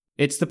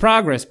It's the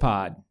Progress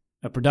Pod,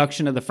 a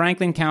production of the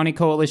Franklin County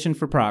Coalition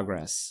for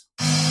Progress.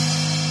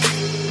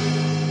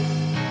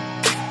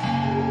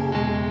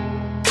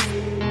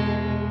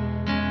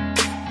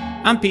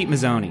 I'm Pete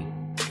Mazzoni.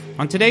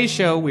 On today's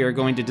show, we are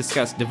going to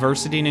discuss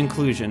diversity and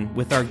inclusion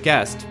with our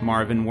guest,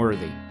 Marvin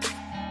Worthy.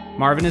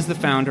 Marvin is the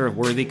founder of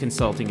Worthy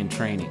Consulting and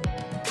Training.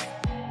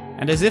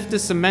 And as if to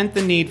cement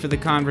the need for the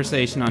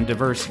conversation on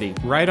diversity,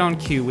 right on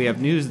cue, we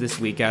have news this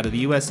week out of the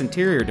U.S.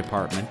 Interior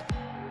Department,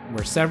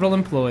 where several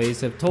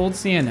employees have told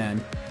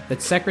CNN that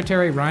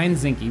Secretary Ryan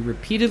Zinke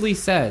repeatedly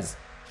says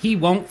he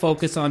won't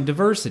focus on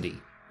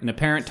diversity, an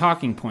apparent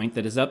talking point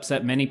that has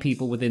upset many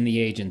people within the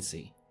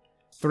agency.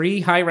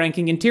 3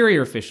 high-ranking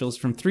Interior officials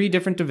from 3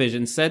 different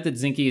divisions said that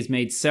Zinke has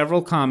made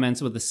several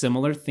comments with a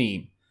similar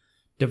theme.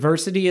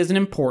 Diversity isn't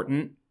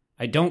important,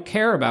 I don't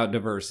care about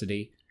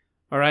diversity,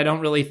 or I don't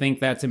really think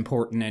that's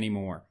important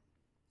anymore.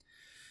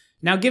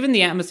 Now, given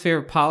the atmosphere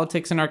of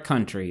politics in our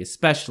country,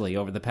 especially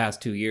over the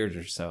past 2 years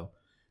or so,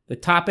 the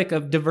topic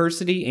of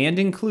diversity and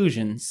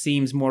inclusion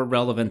seems more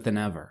relevant than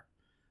ever.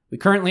 We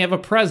currently have a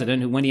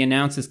president who, when he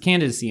announced his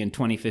candidacy in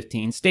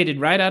 2015, stated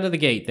right out of the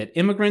gate that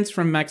immigrants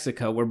from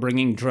Mexico were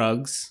bringing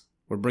drugs,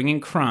 were bringing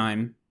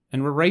crime,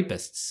 and were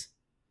rapists.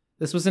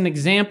 This was an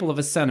example of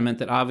a sentiment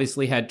that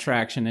obviously had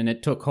traction and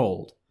it took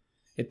hold.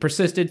 It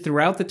persisted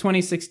throughout the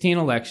 2016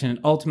 election and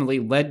ultimately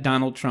led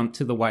Donald Trump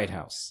to the White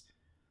House.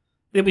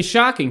 It was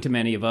shocking to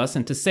many of us,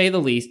 and to say the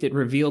least, it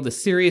revealed a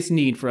serious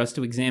need for us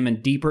to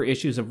examine deeper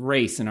issues of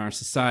race in our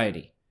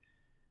society.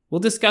 We'll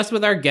discuss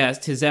with our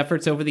guest his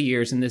efforts over the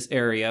years in this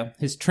area,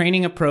 his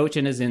training approach,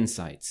 and his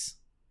insights.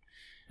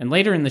 And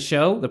later in the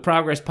show, the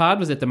Progress Pod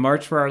was at the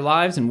March for Our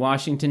Lives in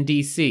Washington,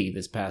 D.C.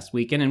 this past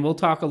weekend, and we'll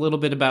talk a little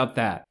bit about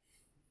that.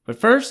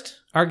 But first,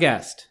 our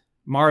guest,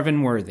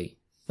 Marvin Worthy.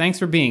 Thanks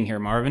for being here,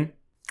 Marvin.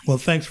 Well,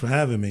 thanks for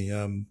having me.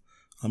 I'm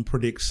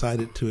pretty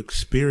excited to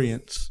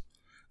experience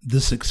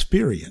this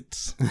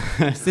experience.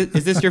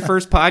 Is this your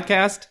first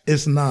podcast?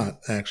 It's not,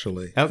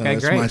 actually. Okay,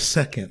 it's great. my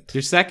second.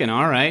 Your second,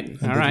 all right.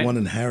 I did one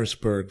in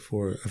Harrisburg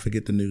for, I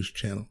forget the news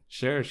channel.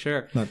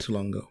 Sure. Not too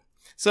long ago.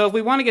 So if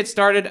we want to get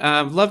started,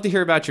 I'd love to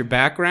hear about your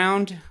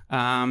background.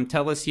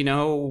 Tell us,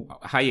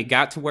 how you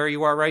got to where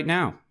you are right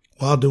now.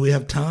 Well, do we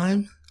have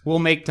time? We'll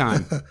make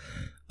time.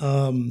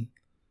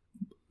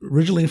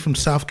 Originally from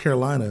South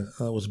Carolina.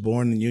 I was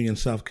born in Union,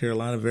 South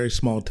Carolina, a very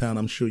small town.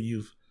 I'm sure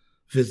you've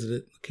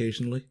visited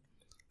occasionally.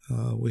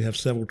 We have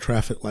several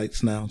traffic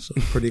lights now, so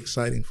it's pretty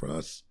exciting for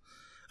us.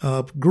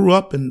 Grew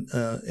up in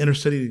inner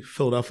city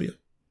Philadelphia.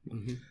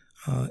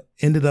 Mm-hmm.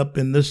 Ended up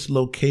in this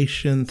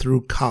location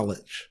through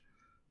college.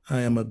 I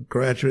am a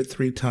graduate,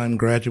 3-time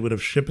graduate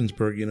of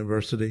Shippensburg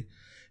University,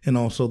 and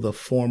also the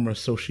former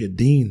associate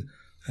dean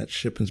at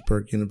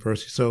Shippensburg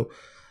University. So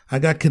I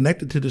got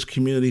connected to this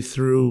community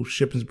through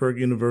Shippensburg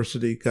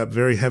University, got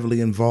very heavily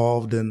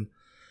involved in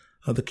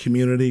the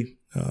community,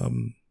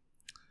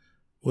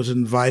 was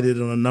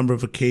invited on a number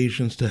of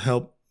occasions to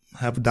help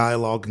have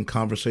dialogue and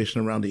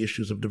conversation around the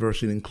issues of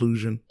diversity and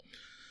inclusion.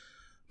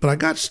 But I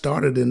got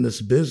started in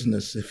this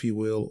business, if you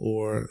will,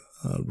 or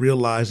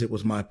realized it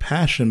was my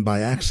passion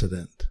by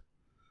accident.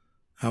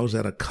 I was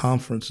at a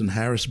conference in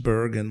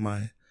Harrisburg, and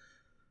my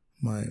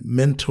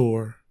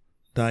mentor,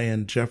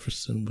 Diane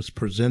Jefferson, was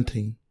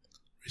presenting,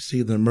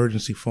 received an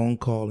emergency phone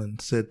call and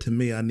said to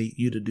me, "I need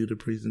you to do the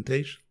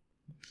presentation."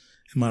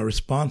 And my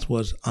response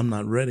was, "I'm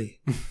not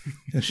ready."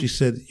 And she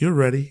said, "You're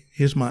ready.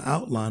 Here's my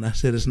outline." I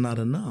said, "It's not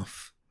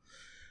enough."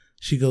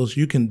 She goes,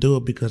 "You can do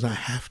it because I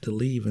have to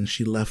leave." And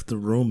she left the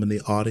room and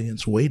the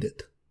audience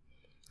waited.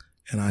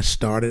 And I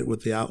started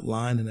with the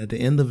outline. And at the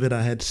end of it,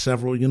 I had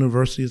several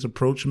universities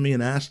approach me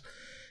and ask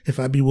if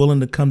I'd be willing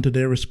to come to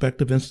their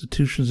respective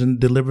institutions and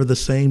deliver the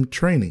same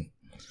training.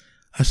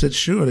 I said,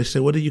 "Sure." They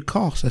said, "What do you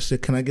cost?" I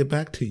said, "Can I get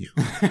back to you?"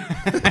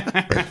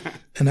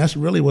 And that's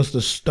really was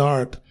the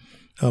start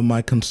of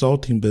my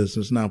consulting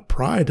business. Now,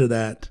 prior to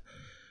that,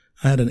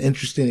 I had an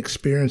interesting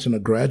experience in a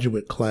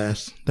graduate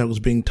class that was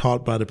being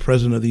taught by the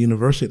president of the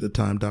university at the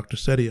time, Dr.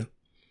 Sedia.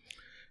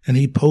 And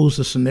he posed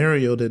a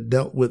scenario that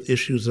dealt with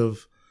issues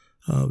of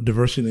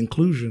diversity and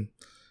inclusion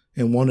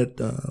and wanted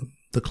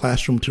the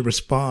classroom to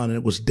respond, and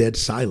it was dead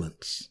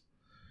silence.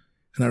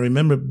 And I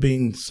remember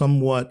being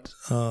somewhat,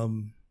 I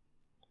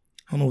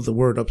don't know if the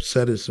word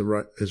upset is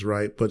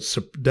right, but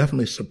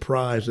definitely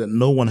surprised that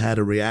no one had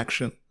a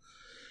reaction.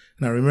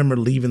 And I remember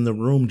leaving the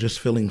room just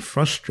feeling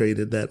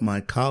frustrated that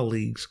my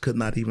colleagues could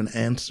not even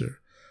answer,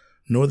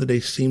 nor did they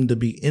seem to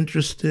be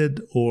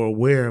interested or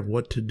aware of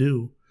what to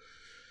do.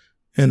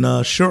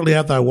 And shortly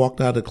after I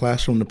walked out of the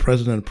classroom, the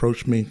president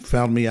approached me,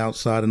 found me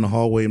outside in the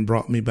hallway, and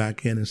brought me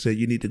back in and said,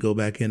 "You need to go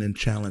back in and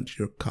challenge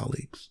your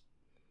colleagues."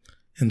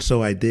 And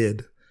so I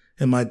did.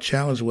 And my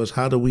challenge was,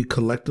 how do we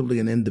collectively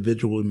and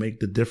individually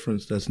make the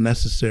difference that's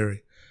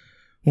necessary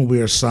when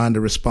we are assigned the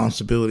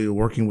responsibility of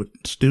working with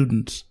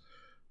students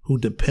who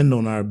depend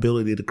on our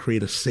ability to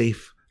create a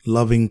safe,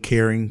 loving,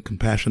 caring,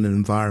 compassionate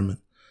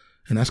environment.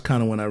 And that's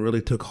kind of when I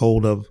really took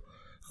hold of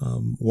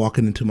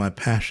walking into my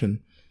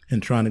passion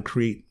and trying to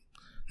create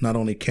not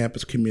only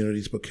campus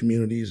communities, but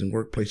communities and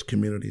workplace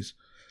communities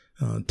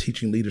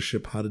teaching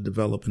leadership how to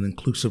develop an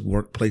inclusive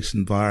workplace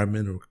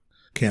environment or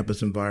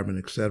campus environment,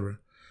 etc.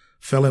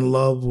 Fell in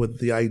love with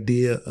the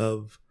idea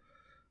of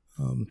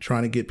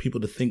trying to get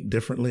people to think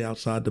differently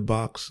outside the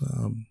box,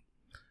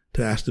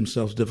 to ask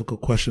themselves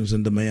difficult questions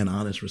and demand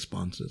honest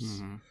responses.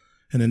 Mm-hmm.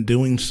 And in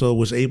doing so,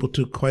 was able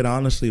to, quite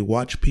honestly,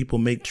 watch people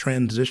make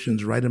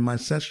transitions right in my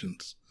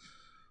sessions,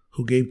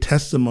 who gave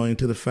testimony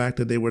to the fact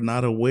that they were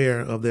not aware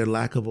of their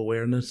lack of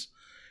awareness,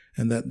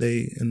 and that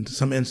they, in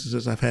some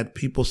instances, I've had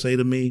people say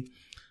to me,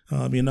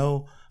 I've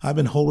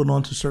been holding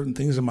on to certain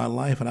things in my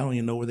life and I don't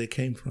even know where they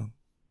came from.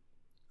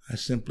 I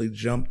simply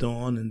jumped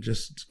on and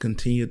just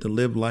continued to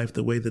live life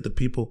the way that the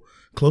people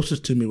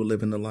closest to me were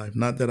living the life.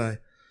 Not that I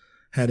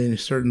had any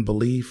certain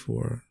belief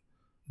or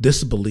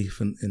disbelief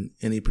in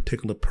any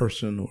particular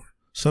person or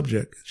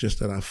subject. It's just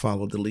that I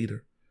followed the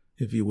leader,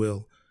 if you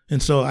will.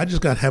 And so I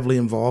just got heavily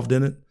involved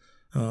in it.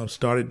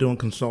 Started doing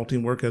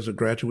consulting work as a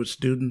graduate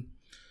student.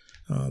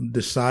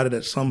 Decided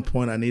at some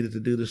point I needed to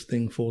do this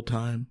thing full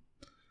time,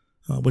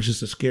 which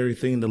is a scary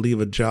thing, to leave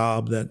a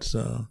job that's,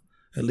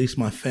 at least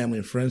my family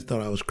and friends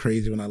thought I was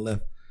crazy when I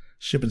left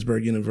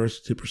Shippensburg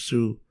University to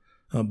pursue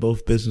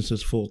both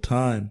businesses full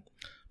time.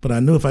 But I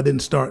knew if I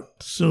didn't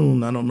start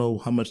soon, I don't know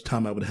how much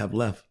time I would have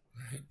left.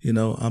 Right.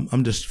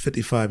 I'm just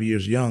 55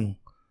 years young,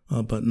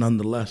 but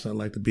nonetheless, I'd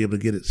like to be able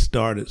to get it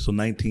started. So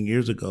 19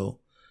 years ago,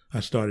 I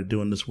started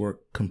doing this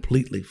work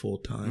completely full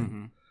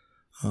time.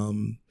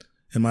 Mm-hmm.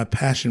 And my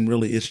passion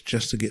really is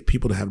just to get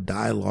people to have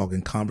dialogue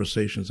and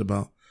conversations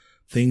about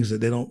things that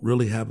they don't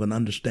really have an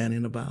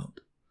understanding about.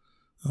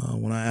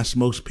 When I ask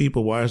most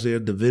people, why is there a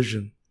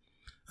division?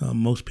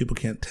 Most people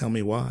can't tell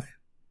me why.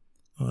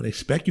 They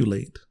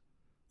speculate.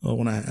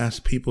 When I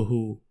ask people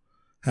who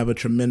have a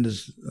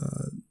tremendous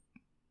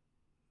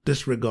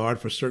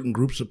disregard for certain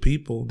groups of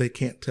people, they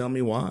can't tell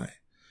me why.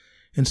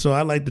 And so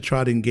I like to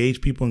try to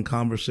engage people in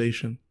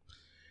conversation.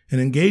 And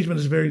engagement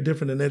is very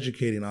different than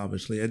educating,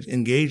 obviously.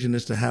 Engaging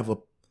is to have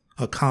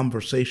a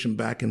conversation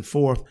back and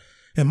forth.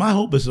 And my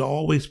hope is to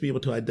always be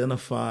able to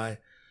identify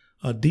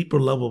a deeper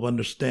level of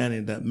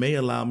understanding that may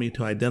allow me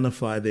to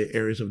identify their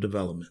areas of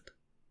development.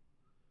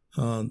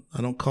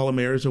 I don't call them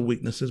areas of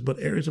weaknesses, but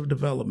areas of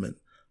development.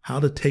 How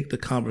to take the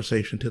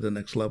conversation to the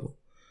next level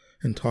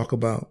and talk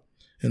about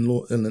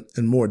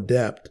in more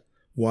depth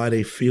why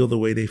they feel the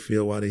way they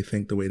feel, why they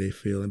think the way they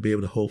feel, and be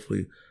able to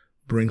hopefully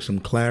bring some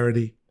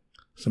clarity,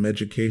 some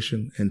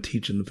education, and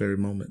teach in the very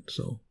moment.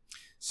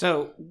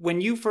 So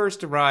when you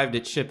first arrived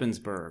at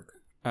Shippensburg,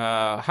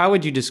 how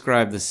would you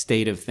describe the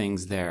state of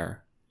things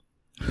there?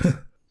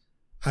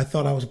 I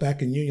thought I was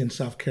back in Union,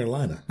 South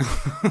Carolina.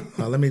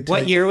 Let me tell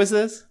What year was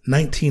this?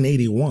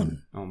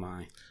 1981. Oh,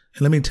 my.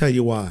 And let me tell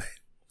you why.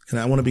 And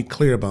I want to be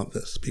clear about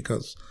this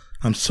because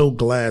I'm so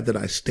glad that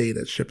I stayed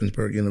at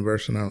Shippensburg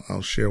University, and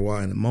I'll share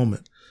why in a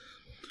moment.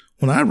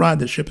 When I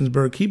arrived at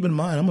Shippensburg, keep in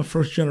mind, I'm a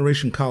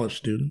first-generation college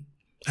student,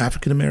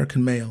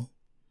 African-American male,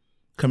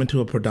 coming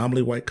to a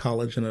predominantly white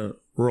college in a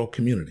rural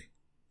community.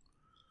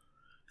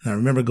 And I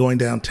remember going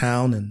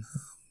downtown and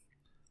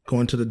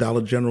going to the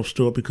Dollar General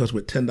store because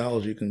with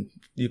 $10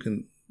 you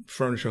can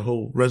furnish a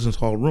whole residence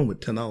hall room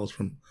with $10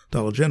 from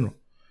Dollar General.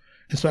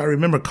 And so I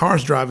remember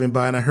cars driving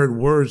by and I heard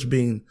words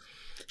being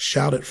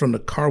shouted from the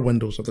car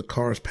windows of the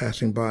cars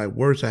passing by,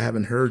 words I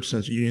haven't heard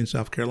since Union,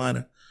 South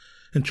Carolina.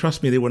 And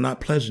trust me, they were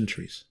not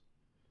pleasantries.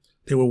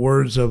 They were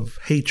words of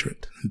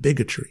hatred and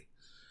bigotry.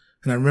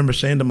 And I remember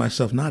saying to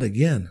myself, not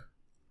again.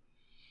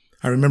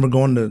 I remember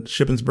going to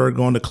Shippensburg,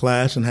 going to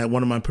class, and had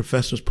one of my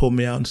professors pull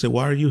me out and say,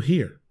 why are you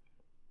here?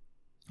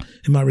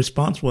 And my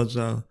response was,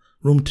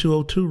 room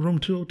 202, room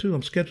 202.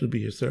 I'm scheduled to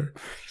be here, sir.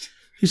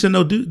 He said,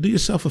 no, do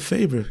yourself a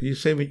favor. You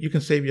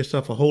can save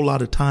yourself a whole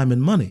lot of time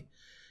and money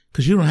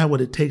because you don't have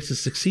what it takes to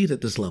succeed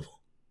at this level.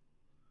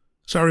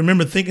 So I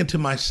remember thinking to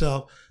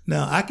myself,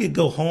 now I could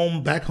go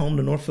back home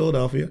to North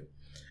Philadelphia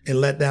and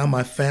let down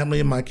my family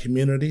and my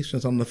community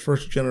since I'm the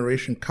first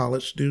generation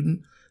college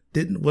student.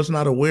 Was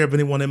not aware of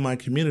anyone in my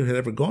community who had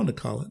ever gone to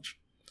college.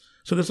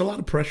 So there's a lot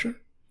of pressure.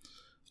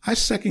 I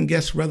second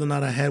guessed whether or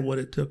not I had what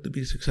it took to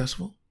be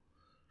successful,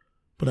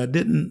 but I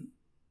didn't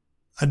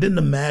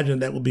imagine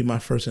that would be my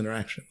first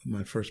interaction with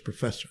my first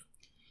professor.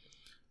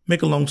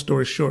 Make a long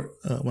story short,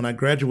 when I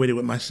graduated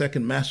with my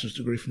second master's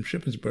degree from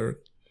Shippensburg,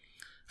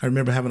 I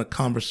remember having a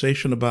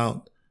conversation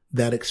about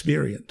that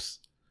experience.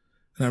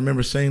 And I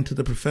remember saying to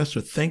the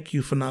professor, thank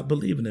you for not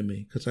believing in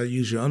me, because I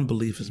use your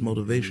unbelief as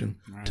motivation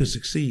to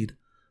succeed.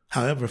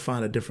 However,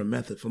 find a different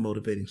method for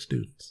motivating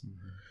students.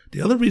 Mm-hmm.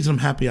 The other reason I'm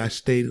happy I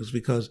stayed was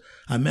because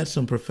I met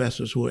some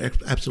professors who were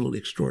absolutely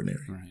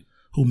extraordinary,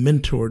 who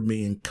mentored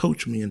me and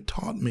coached me and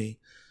taught me.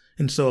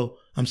 And so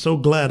I'm so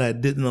glad I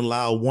didn't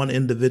allow one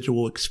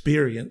individual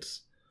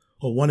experience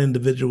or one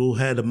individual who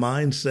had a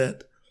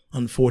mindset,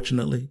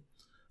 unfortunately.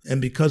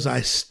 And because I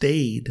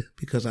stayed,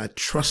 because I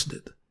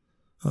trusted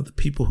the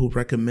people who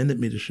recommended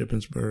me to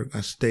Shippensburg,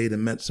 I stayed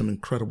and met some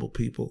incredible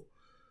people,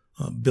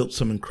 built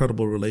some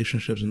incredible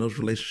relationships, and those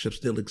relationships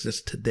still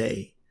exist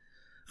today.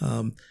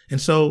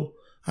 And so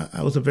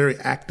I was a very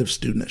active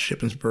student at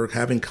Shippensburg,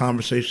 having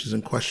conversations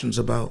and questions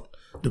about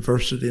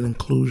diversity and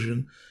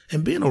inclusion,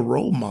 and being a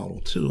role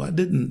model too. I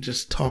didn't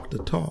just talk the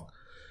talk.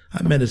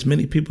 I met as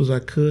many people as I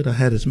could. I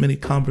had as many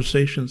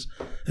conversations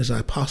as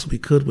I possibly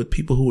could with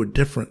people who were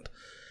different.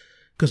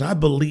 Because I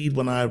believed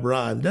when I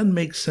arrived, it doesn't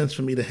make sense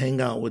for me to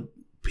hang out with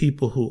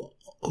people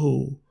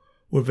who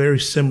were very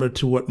similar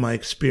to what my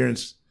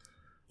experience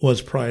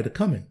was prior to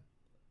coming.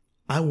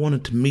 I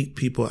wanted to meet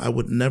people I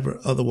would never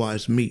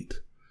otherwise meet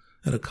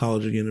at a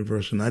college or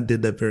university, and I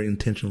did that very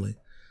intentionally.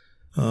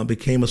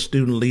 Became a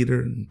student leader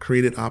and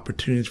created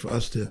opportunities for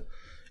us to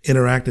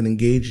interact and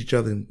engage each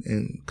other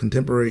in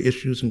contemporary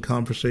issues and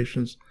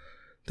conversations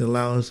that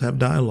allow us to have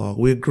dialogue.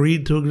 We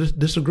agreed to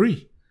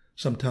disagree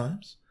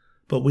sometimes,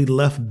 but we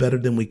left better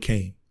than we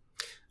came.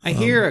 I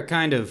hear a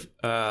kind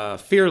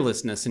of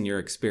fearlessness in your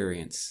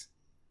experience,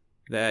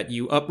 that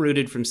you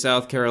uprooted from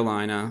South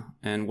Carolina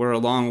and were a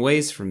long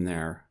ways from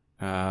there,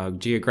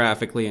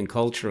 geographically and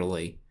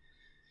culturally.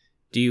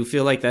 Do you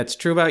feel like that's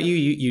true about you?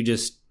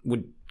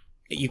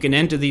 You can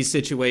enter these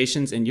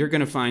situations and you're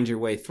going to find your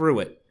way through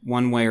it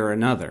one way or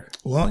another.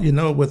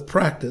 Well, with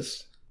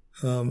practice,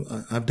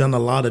 I've done a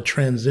lot of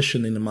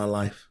transitioning in my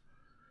life.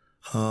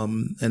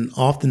 And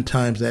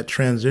oftentimes that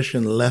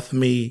transition left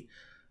me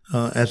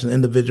as an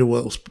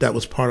individual that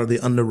was part of the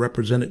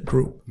underrepresented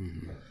group.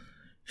 Mm-hmm.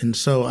 And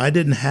so I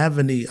didn't have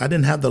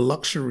the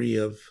luxury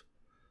of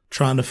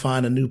trying to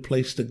find a new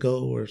place to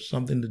go or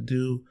something to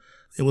do.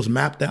 It was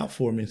mapped out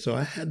for me. So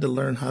I had to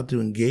learn how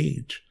to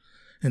engage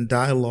and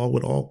dialogue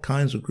with all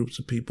kinds of groups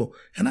of people.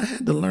 And I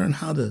had to learn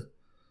how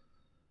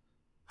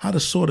to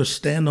sort of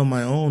stand on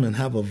my own and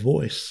have a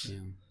voice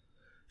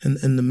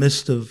in the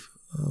midst of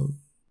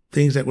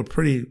things that were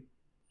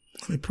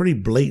pretty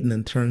blatant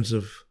in terms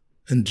of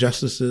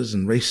injustices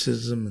and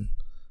racism and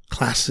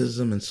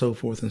classism and so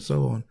forth and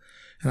so on.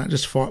 And I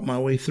just fought my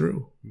way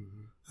through.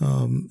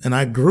 Mm-hmm. And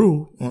I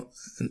grew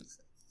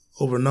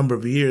over a number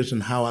of years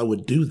in how I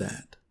would do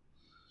that.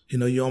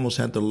 You almost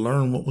had to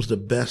learn what was the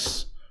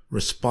best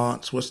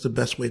response, what's the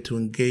best way to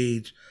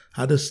engage,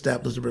 how to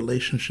establish a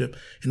relationship.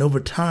 And over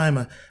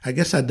time, I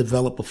guess I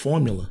developed a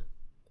formula,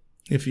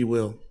 if you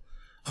will,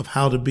 of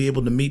how to be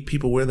able to meet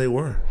people where they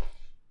were.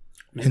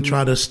 Maybe. And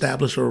try to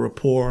establish a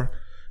rapport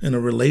and a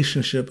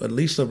relationship, at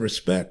least of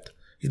respect.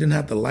 You didn't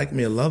have to like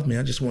me or love me.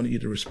 I just wanted you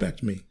to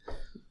respect me.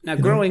 Now,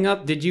 growing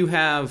up, did you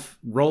have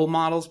role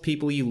models,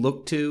 people you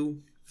looked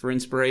to for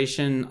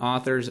inspiration,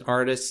 authors,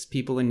 artists,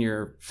 people in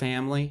your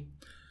family?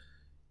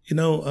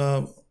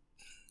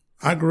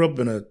 I grew up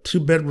in a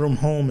 2-bedroom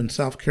home in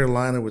South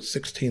Carolina with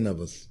 16 of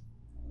us.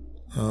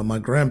 My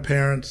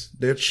grandparents,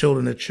 their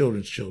children, their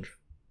children's children.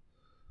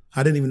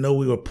 I didn't even know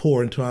we were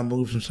poor until I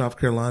moved from South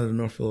Carolina to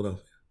North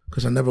Philadelphia,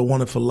 because I never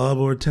wanted for love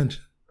or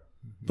attention.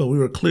 Mm-hmm. But we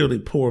were clearly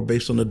poor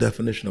based on the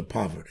definition of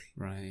poverty.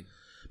 Right.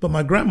 But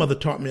my grandmother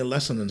taught me a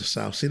lesson in the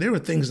South. See, there were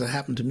things that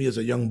happened to me as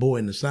a young boy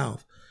in the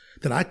South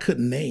that I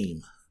couldn't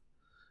name.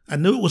 I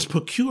knew it was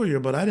peculiar,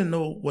 but I didn't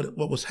know what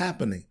was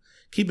happening.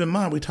 Keep in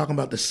mind, we're talking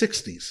about the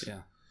 60s.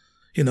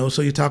 Yeah.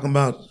 So you're talking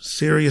about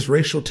serious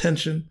racial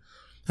tension.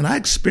 And I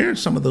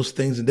experienced some of those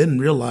things and didn't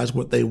realize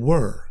what they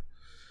were.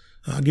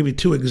 I'll give you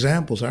 2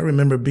 examples. I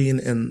remember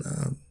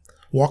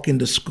walking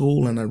to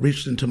school, and I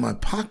reached into my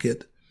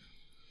pocket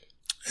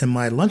and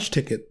my lunch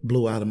ticket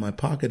blew out of my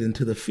pocket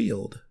into the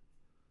field.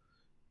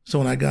 So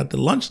when I got to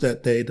lunch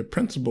that day, the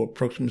principal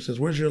approached me and says,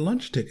 "Where's your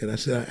lunch ticket?" I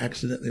said, "I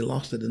accidentally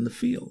lost it in the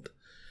field."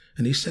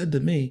 And he said to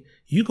me,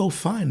 "You go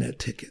find that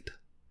ticket,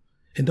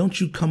 and don't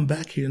you come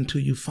back here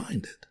until you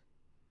find it."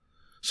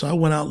 So I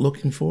went out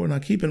looking for it. Now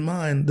keep in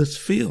mind, this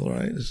field,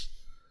 right,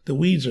 the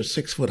weeds are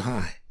 6 foot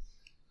high.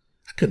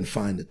 I couldn't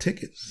find the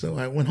ticket, so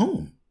I went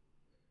home.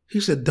 He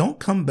said, "Don't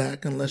come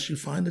back unless you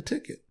find the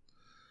ticket."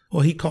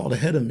 Well, he called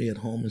ahead of me at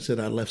home and said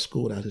I left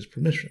school without his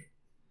permission,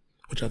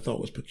 which I thought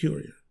was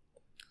peculiar.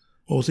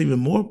 What was even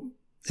more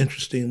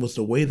interesting was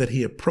the way that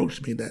he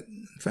approached me, that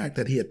in fact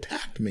that he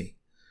attacked me,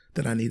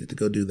 that I needed to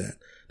go do that.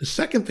 The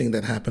second thing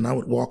that happened, I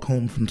would walk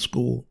home from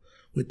school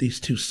with these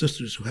 2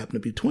 sisters who happened to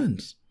be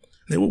twins.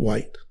 They were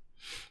white,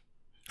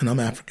 and I'm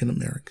African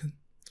American.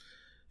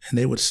 And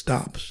they would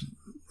stop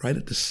right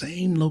at the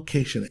same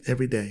location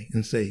every day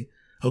and say,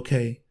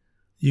 "Okay,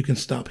 you can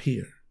stop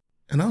here."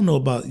 And I don't know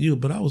about you,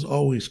 but I was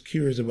always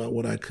curious about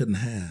what I couldn't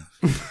have.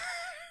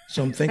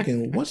 So I'm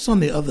thinking, what's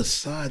on the other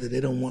side that they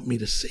don't want me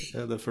to see?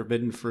 The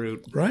forbidden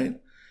fruit. Right?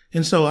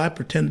 And so I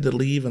pretended to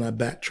leave, and I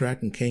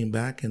backtracked and came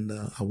back, and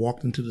I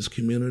walked into this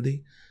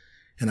community,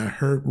 and I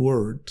heard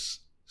words,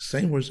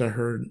 same words I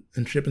heard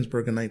in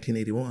Shippensburg in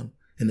 1981,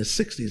 in the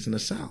 60s in the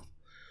South.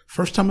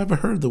 First time I ever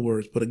heard the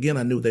words, but again,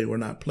 I knew they were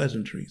not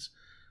pleasantries.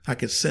 I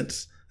could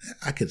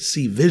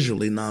see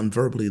visually,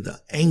 non-verbally,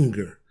 the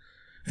anger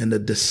and the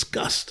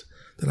disgust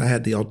that I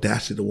had the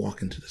audacity to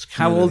walk into this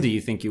community. How old do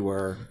you think you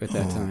were at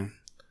that time?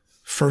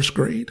 1st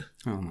grade.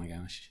 Oh my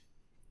gosh.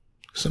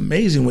 It's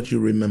amazing what you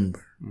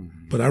remember.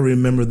 Mm-hmm. But I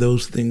remember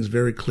those things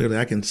very clearly.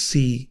 I could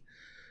see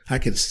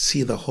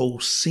the whole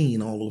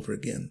scene all over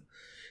again.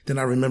 Then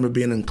I remember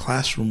being in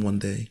classroom one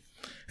day,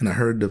 and I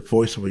heard the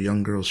voice of a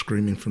young girl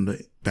screaming from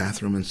the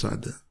bathroom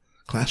inside the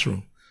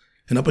classroom.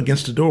 And up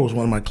against the door was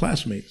one of my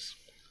classmates.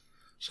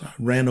 So I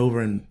ran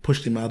over and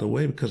pushed him out of the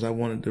way because I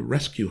wanted to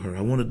rescue her. I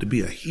wanted to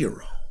be a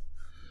hero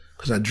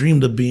because I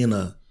dreamed of being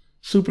a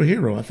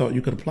superhero. I thought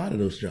you could apply to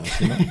those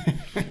jobs, you know?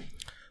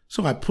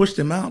 So I pushed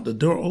him out. The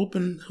door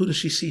opened. Who does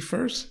she see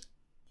first?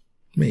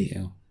 Me.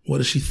 Yeah. What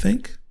does she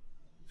think?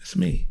 It's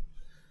me.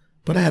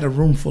 But I had a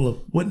room full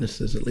of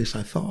witnesses, at least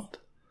I thought.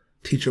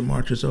 Teacher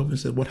marches over and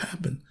said, what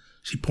happened?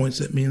 She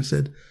points at me and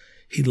said,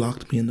 he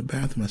locked me in the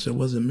bathroom. I said, it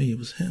wasn't me, it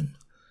was him.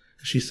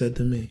 And she said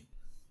to me,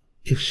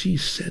 if she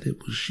said it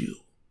was you,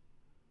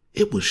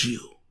 it was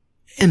you.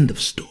 End of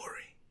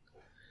story.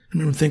 I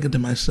remember thinking to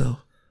myself,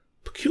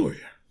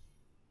 peculiar.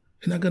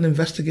 You're not going to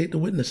investigate the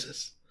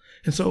witnesses.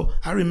 And so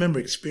I remember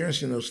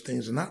experiencing those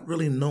things and not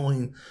really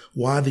knowing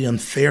why the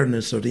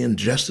unfairness or the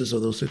injustice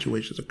of those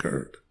situations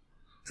occurred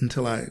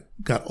until I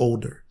got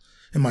older.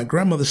 And my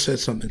grandmother said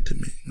something to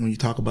me when you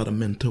talk about a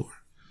mentor.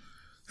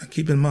 Now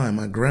keep in mind,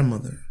 my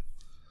grandmother,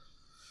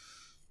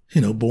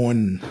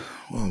 born,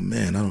 oh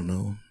man, I don't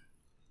know,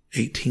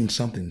 18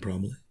 something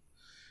probably.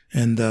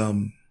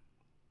 And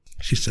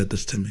she said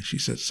this to me. She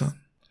said,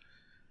 son,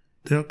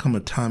 there'll come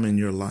a time in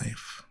your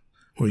life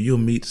where you'll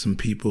meet some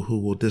people who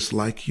will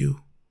dislike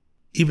you,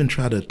 even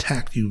try to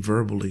attack you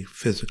verbally,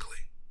 physically.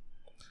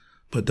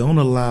 But don't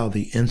allow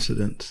the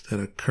incidents that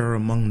occur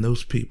among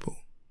those people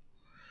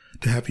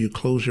to have you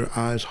close your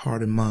eyes,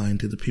 heart, and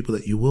mind to the people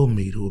that you will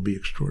meet who will be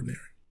extraordinary.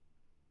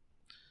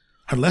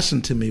 Her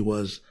lesson to me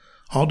was,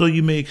 although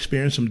you may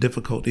experience some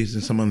difficulties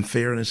and some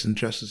unfairness and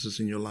injustices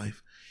in your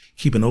life,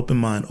 keep an open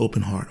mind,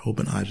 open heart,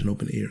 open eyes, and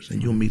open ears,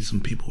 and you'll meet some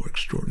people who are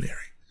extraordinary.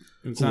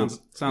 It sounds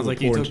like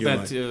you took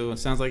that to.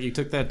 Sounds like you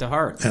took that to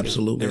heart.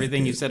 Absolutely.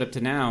 Everything you said up to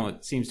now,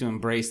 it seems to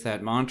embrace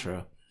that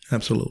mantra.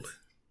 Absolutely.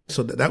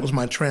 So that was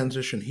my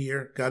transition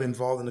here. Got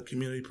involved in the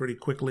community pretty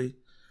quickly.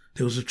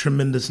 There was a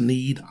tremendous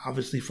need,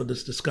 obviously, for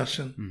this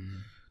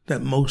discussion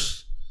that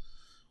most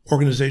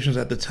organizations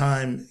at the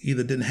time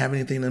either didn't have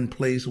anything in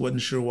place,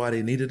 wasn't sure why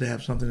they needed to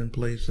have something in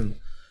place, and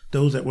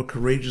those that were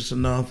courageous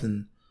enough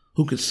and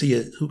who could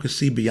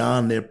see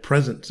beyond their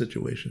present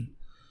situation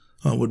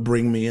would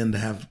bring me in to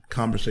have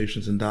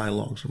conversations and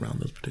dialogues around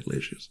those particular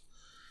issues.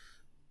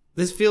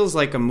 This feels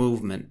like a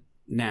movement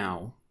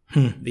now.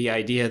 The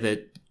idea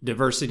that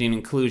diversity and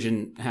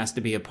inclusion has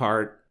to be a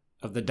part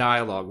of the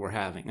dialogue we're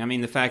having. I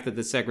mean, the fact that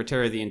the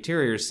Secretary of the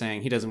Interior is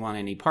saying he doesn't want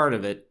any part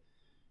of it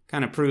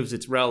kind of proves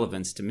its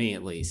relevance, to me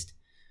at least.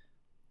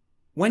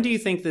 When do you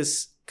think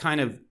this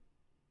kind of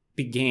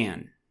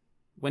began?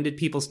 When did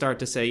people start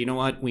to say, you know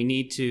what, we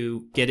need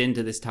to get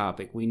into this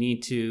topic. We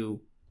need to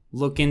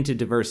look into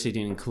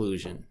diversity and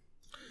inclusion?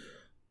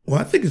 Well,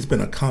 I think it's been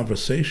a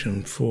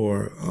conversation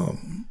for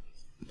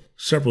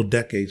several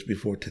decades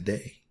before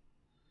today.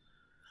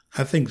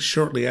 I think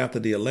shortly after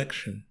the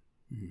election,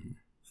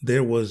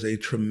 there was a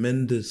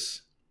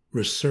tremendous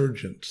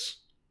resurgence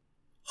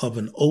of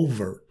an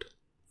overt,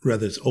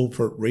 whether it's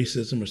overt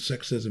racism or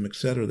sexism, et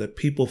cetera, that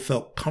people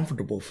felt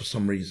comfortable for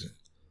some reason.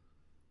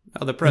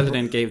 Well, the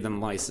president gave them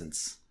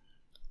license.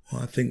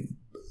 Well, I think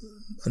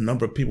a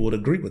number of people would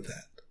agree with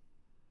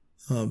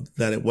that.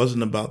 That it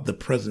wasn't about the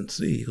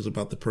presidency, it was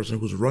about the person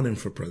who was running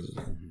for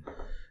president.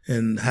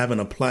 And having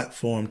a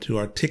platform to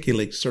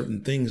articulate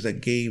certain things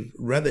that gave,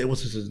 whether it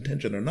was his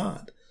intention or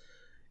not,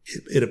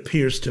 it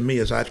appears to me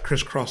as I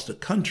crisscross the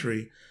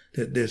country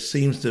that there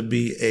seems to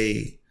be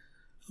a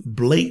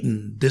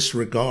blatant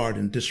disregard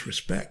and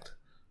disrespect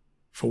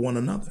for one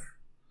another.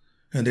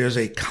 And there's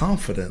a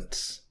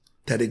confidence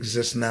that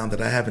exists now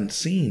that I haven't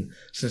seen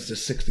since the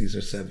 60s or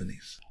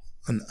 70s.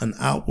 An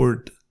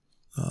outward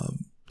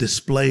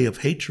display of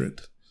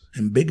hatred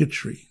and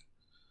bigotry.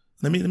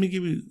 Let me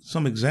give you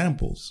some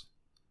examples.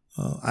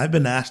 I've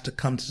been asked to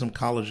come to some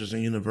colleges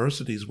and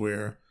universities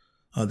where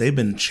they've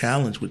been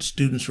challenged with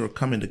students who are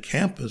coming to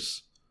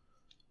campus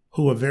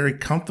who are very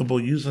comfortable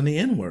using the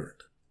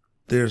N-word.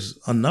 There's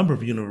a number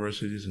of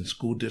universities and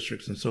school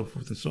districts and so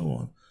forth and so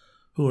on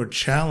who are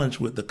challenged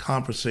with the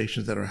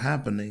conversations that are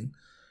happening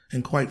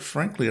and quite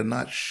frankly are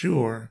not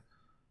sure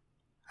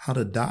how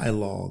to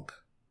dialogue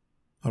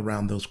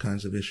around those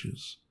kinds of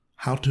issues,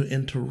 how to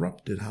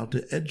interrupt it, how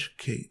to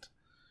educate.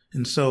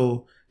 And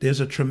so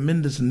there's a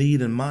tremendous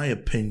need, in my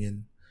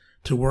opinion,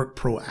 to work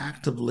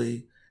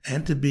proactively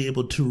and to be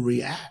able to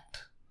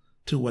react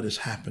to what is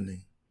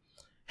happening.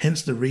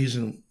 Hence the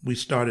reason we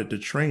started the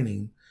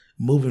training,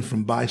 moving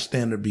from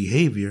bystander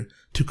behavior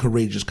to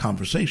courageous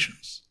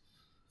conversations.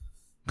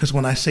 Because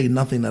when I say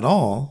nothing at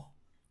all,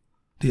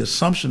 the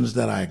assumption is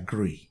that I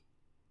agree.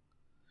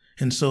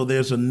 And so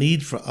there's a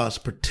need for us,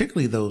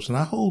 particularly those, and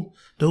I hold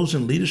those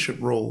in leadership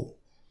role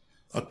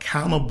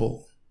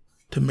accountable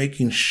to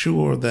making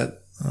sure that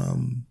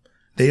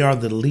they are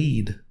the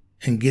lead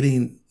in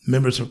getting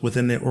members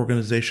within their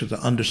organization to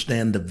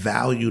understand the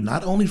value,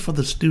 not only for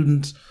the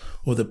students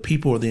or the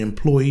people or the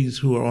employees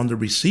who are on the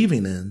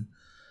receiving end,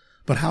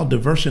 but how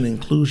diversity and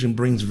inclusion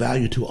brings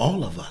value to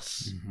all of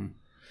us. Mm-hmm.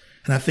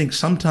 And I think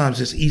sometimes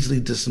it's easily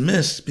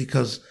dismissed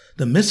because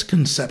the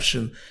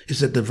misconception is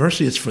that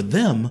diversity is for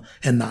them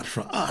and not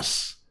for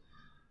us.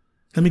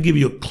 Let me give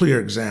you a clear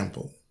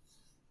example.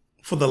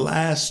 For the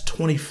last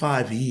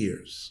 25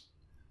 years,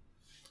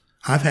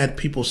 I've had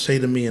people say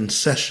to me in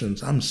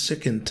sessions, I'm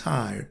sick and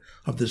tired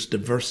of this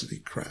diversity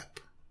crap.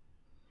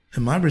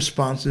 And my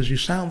response is, you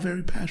sound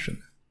very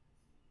passionate.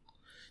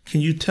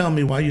 Can you tell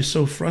me why you're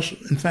so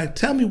frustrated? In fact,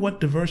 tell me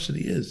what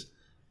diversity is.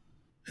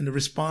 And the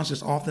response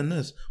is often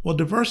this. Well,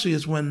 diversity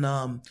is when,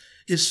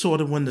 it's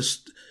sort of when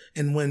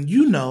when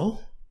you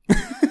know,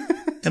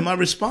 and my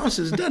response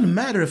is, it doesn't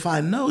matter if I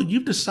know,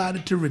 you've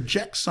decided to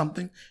reject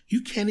something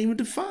you can't even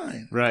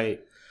define. Right.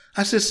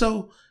 I said,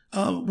 so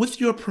with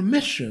your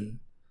permission,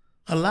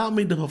 allow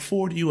me to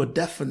afford you a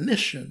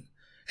definition,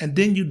 and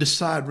then you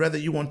decide whether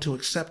you want to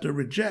accept or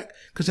reject,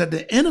 because at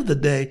the end of the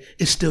day,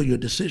 it's still your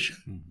decision.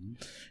 Mm-hmm.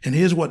 And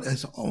here's what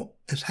has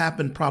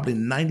happened probably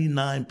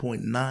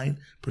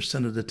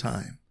 99.9% of the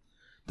time.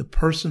 The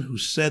person who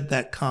said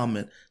that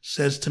comment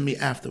says to me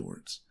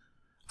afterwards,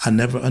 I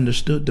never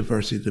understood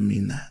diversity to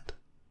mean that.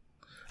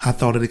 I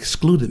thought it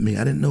excluded me.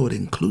 I didn't know it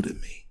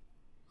included me.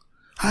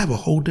 I have a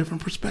whole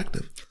different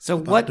perspective. So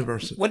what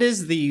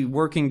is the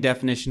working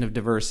definition of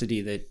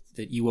diversity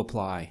that you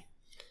apply?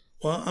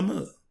 Well, I'm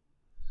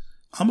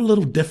a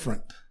little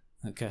different.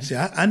 Okay. See,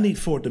 I need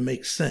for it to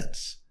make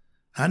sense.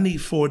 I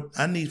need for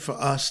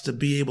us to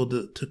be able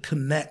to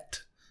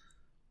connect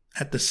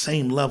at the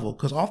same level.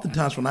 Because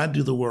oftentimes when I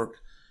do the work,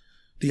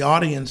 the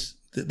audience,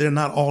 they're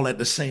not all at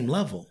the same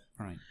level.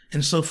 Right.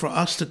 And so for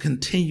us to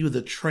continue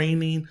the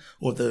training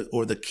or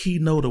the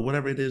keynote or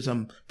whatever it is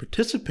I'm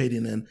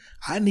participating in,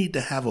 I need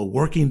to have a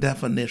working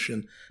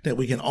definition that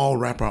we can all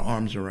wrap our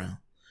arms around.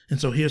 And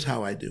so here's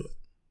how I do it.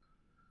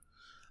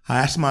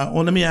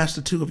 Let me ask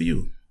the two of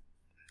you,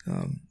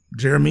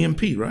 Jeremy and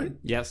Pete, right?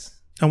 Yes.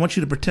 I want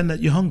you to pretend that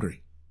you're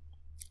hungry.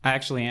 I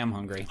actually am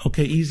hungry.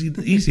 Okay, easy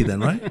then,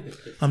 right?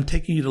 I'm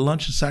taking you to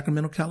lunch in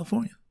Sacramento,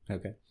 California.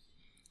 Okay.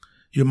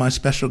 You're my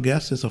special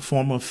guest. It's a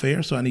formal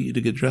affair, so I need you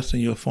to get dressed in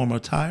your formal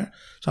attire.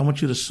 So I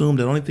want you to assume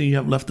that the only thing you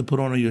have left to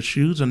put on are your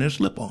shoes and their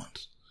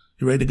slip-ons.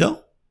 You ready to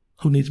go?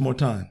 Who needs more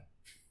time?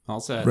 All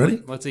set.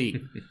 Ready? Let's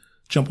eat.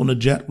 Jump on the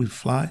jet. We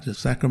fly to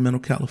Sacramento,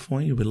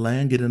 California. We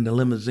land, get in the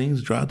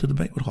limousines, drive to the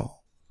banquet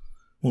hall.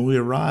 When we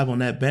arrive, on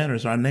that banner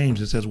is our names.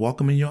 It says,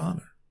 "Welcome in your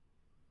honor."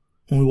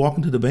 When we walk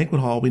into the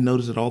banquet hall, we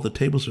notice that all the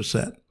tables are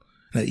set.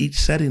 And at each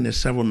setting, there's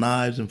several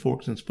knives and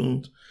forks and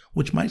spoons,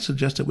 which might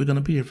suggest that we're going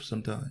to be here for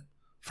some time.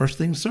 First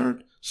thing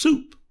served,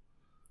 soup.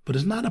 But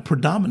it's not a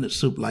predominant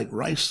soup like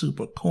rice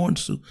soup or corn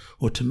soup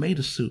or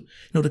tomato soup.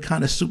 You know, the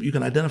kind of soup you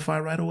can identify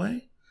right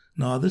away?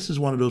 No, this is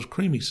one of those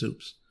creamy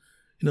soups.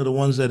 You know, the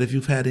ones that if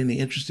you've had any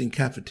interesting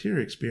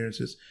cafeteria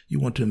experiences, you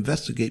want to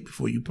investigate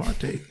before you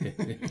partake.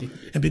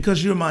 And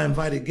because you're my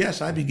invited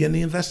guest, I begin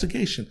the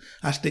investigation.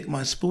 I stick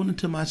my spoon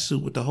into my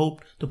soup with the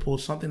hope to pull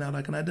something out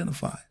I can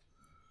identify.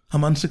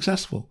 I'm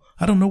unsuccessful.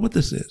 I don't know what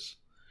this is,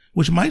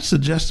 which might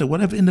suggest that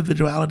whatever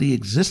individuality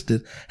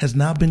existed has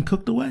now been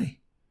cooked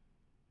away.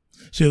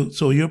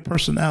 So your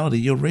personality,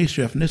 your race,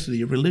 your ethnicity,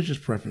 your religious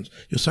preference,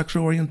 your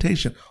sexual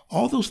orientation,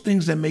 all those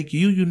things that make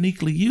you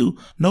uniquely you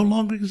no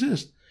longer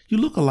exist. You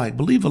look alike,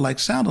 believe alike,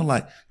 sound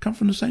alike, come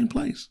from the same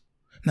place.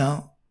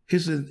 Now,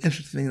 here's the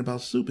interesting thing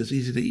about soup. It's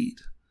easy to eat.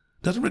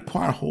 It doesn't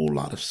require a whole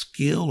lot of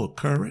skill or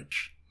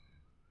courage.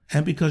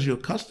 And because you're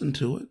accustomed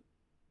to it,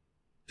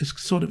 it's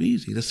sort of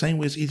easy. The same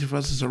way it's easy for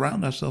us to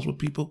surround ourselves with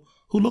people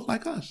who look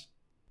like us,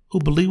 who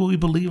believe what we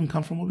believe and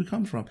come from where we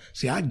come from.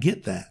 See, I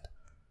get that.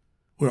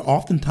 We're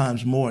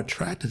oftentimes more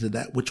attracted to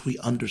that which we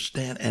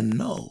understand and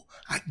know.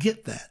 I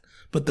get that.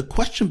 But the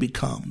question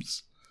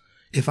becomes,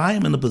 if I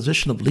am in a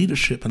position of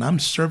leadership and I'm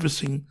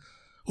servicing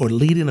or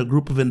leading a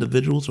group of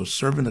individuals or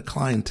serving a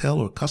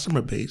clientele or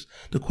customer base,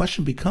 the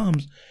question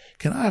becomes,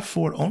 can I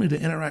afford only to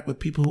interact with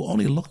people who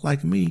only look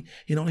like me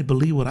and only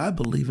believe what I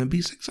believe and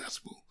be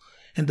successful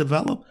and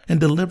develop and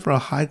deliver a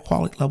high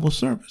quality level of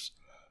service?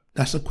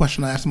 That's the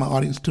question I ask my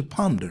audience to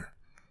ponder.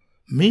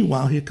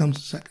 Meanwhile, here comes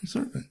the second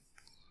serving.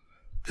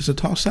 It's a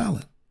tossed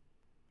salad.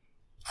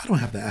 I don't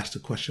have to ask the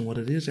question what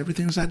it is.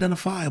 Everything is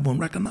identifiable and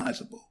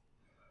recognizable.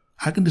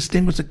 I can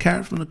distinguish the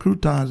carrots from the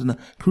croutons and the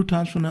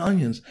croutons from the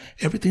onions.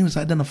 Everything is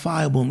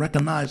identifiable and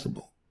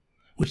recognizable,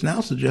 which now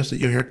suggests that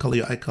your hair color,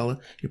 your eye color,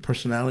 your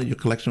personality, your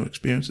collection of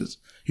experiences,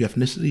 your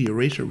ethnicity, your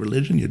race, your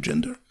religion, your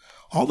gender,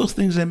 all those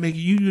things that make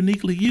you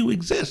uniquely you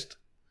exist.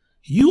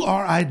 You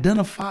are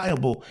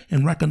identifiable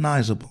and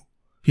recognizable.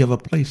 You have a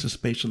place, a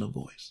space, and a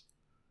voice.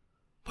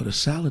 But a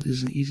salad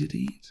isn't easy to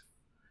eat.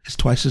 It's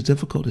twice as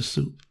difficult as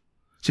soup.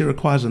 See, it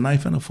requires a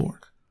knife and a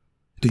fork.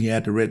 Then you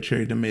add the red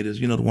cherry tomatoes,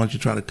 you know, the ones you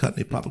try to cut and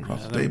they pop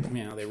across the table.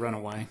 Yeah, they run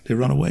away. They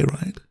run away,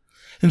 right?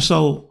 And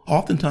so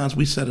oftentimes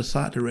we set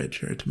aside the red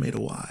cherry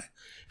tomato. Why?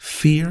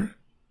 Fear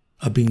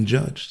of being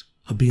judged,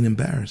 of being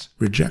embarrassed,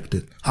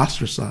 rejected,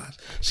 ostracized.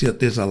 See,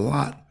 there's a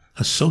lot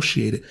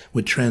associated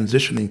with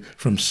transitioning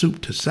from soup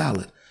to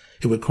salad.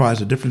 It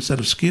requires a different set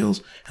of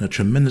skills and a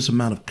tremendous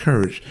amount of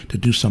courage to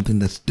do something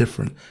that's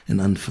different and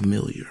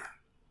unfamiliar.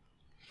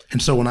 And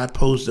so when I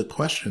pose the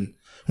question,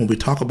 when we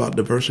talk about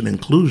diversity and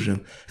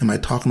inclusion, am I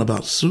talking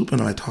about soup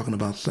and am I talking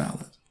about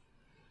salad?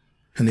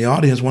 And the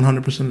audience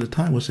 100% of the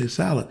time will say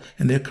salad,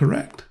 and they're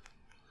correct.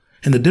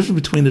 And the difference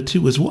between the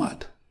two is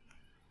what?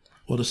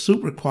 Well, the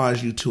soup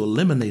requires you to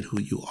eliminate who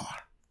you are.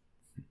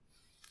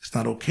 It's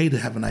not okay to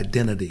have an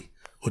identity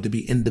or to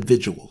be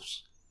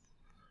individuals.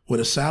 Where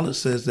the salad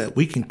says that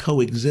we can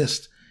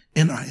coexist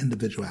in our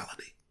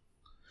individuality.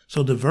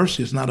 So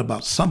diversity is not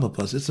about some of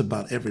us, it's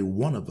about every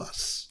one of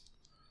us.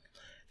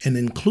 And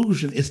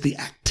inclusion is the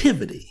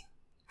activity,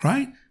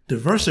 right?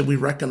 Diversity, we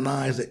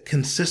recognize that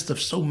consists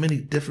of so many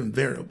different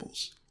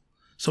variables,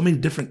 so many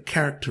different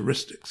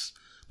characteristics.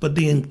 But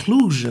the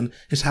inclusion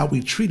is how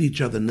we treat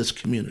each other in this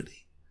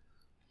community.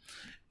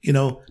 You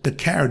know, the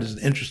carrot is an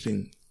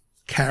interesting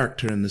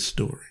character in this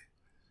story.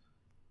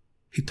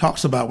 He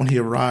talks about when he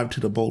arrived to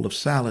the bowl of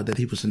salad that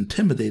he was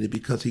intimidated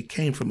because he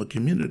came from a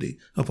community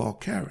of all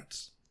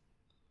carrots.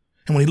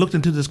 And when he looked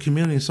into this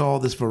community and saw all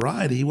this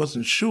variety, he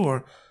wasn't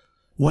sure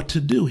what to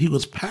do. He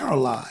was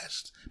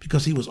paralyzed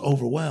because he was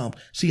overwhelmed.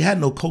 See, he had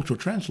no cultural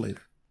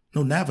translator,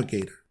 no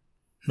navigator,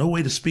 no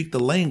way to speak the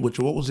language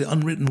or what was the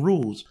unwritten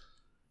rules.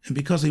 And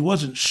because he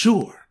wasn't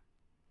sure,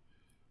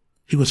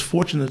 he was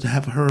fortunate to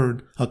have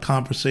heard a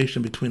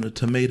conversation between a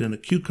tomato and a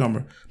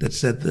cucumber that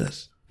said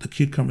this. The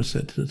cucumber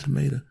said to the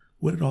tomato,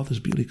 "Where did all this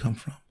beauty come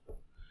from?"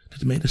 The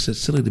tomato said,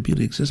 "Silly, the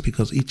beauty exists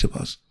because each of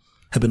us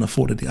have been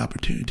afforded the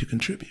opportunity to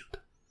contribute."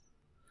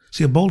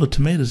 See, a bowl of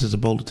tomatoes is a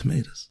bowl of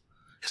tomatoes.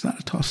 It's not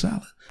a tossed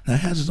salad. Now,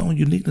 it has its own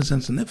uniqueness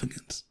and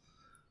significance.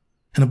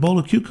 And a bowl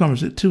of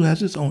cucumbers, it too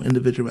has its own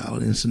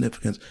individuality and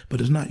significance,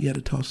 but it's not yet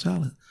a tossed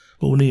salad.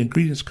 But when the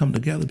ingredients come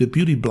together, the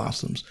beauty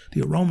blossoms,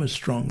 the aroma is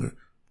stronger,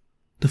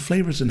 the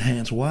flavor is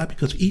enhanced. Why?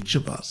 Because each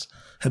of us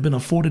have been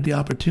afforded the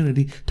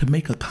opportunity to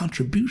make a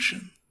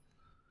contribution.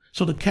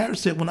 So the carrot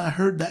said, when I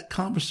heard that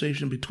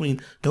conversation between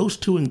those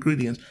two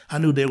ingredients, I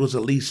knew there was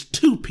at least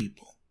two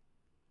people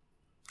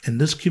in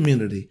this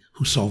community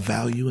who saw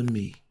value in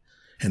me.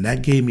 And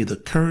that gave me the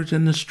courage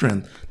and the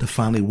strength to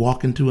finally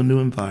walk into a new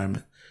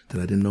environment that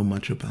I didn't know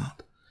much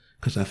about.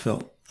 Because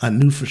I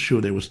knew for sure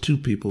there was two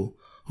people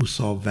who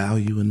saw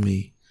value in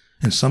me.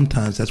 And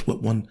sometimes that's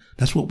what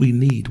we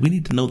need. We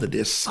need to know that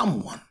there's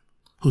someone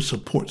who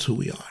supports who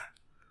we are,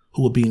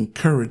 who will be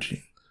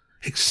encouraging,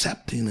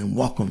 accepting, and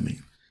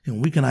welcoming.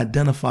 And we can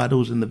identify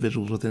those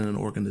individuals within an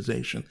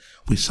organization.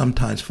 We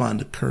sometimes find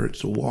the courage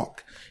to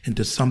walk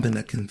into something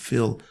that can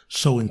feel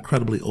so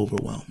incredibly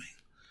overwhelming.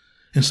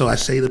 And so I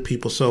say to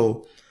people,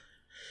 so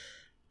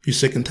you're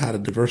sick and tired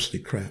of diversity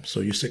crap. So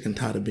you're sick and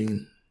tired of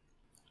being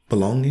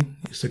belonging.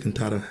 You're sick and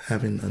tired of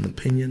having an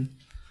opinion.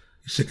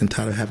 You're sick and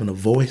tired of having a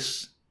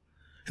voice.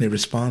 And the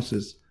response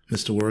is,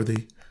 Mr.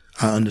 Worthy,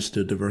 I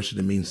understood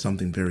diversity means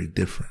something very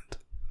different.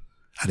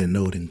 I didn't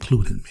know it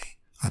included me.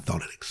 I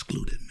thought it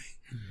excluded me.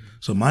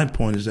 So my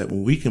point is that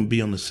when we can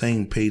be on the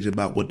same page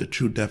about what the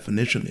true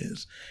definition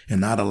is and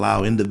not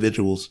allow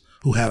individuals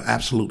who have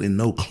absolutely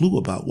no clue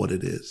about what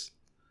it is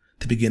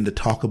to begin to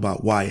talk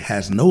about why it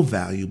has no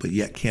value but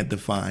yet can't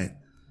define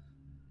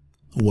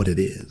what it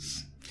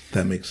is.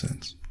 That makes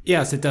sense.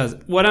 Yes, it does.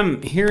 What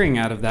I'm hearing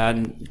out of that,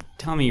 and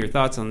tell me your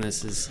thoughts on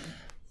this, is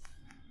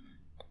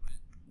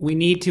we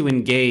need to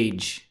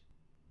engage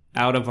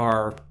out of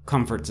our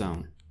comfort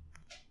zone.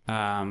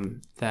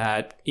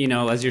 That,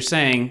 as you're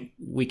saying,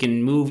 we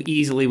can move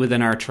easily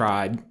within our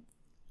tribe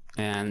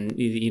and,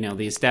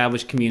 the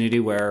established community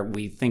where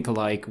we think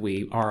alike,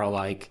 we are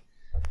alike.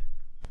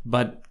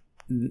 But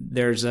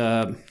there's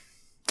a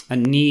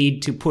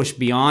need to push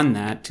beyond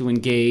that to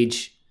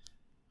engage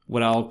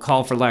what I'll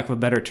call, for lack of a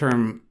better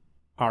term,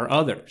 our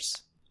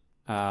others,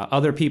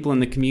 other people in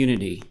the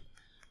community.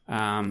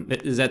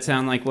 Does that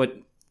sound like where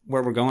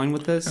we're going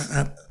with this?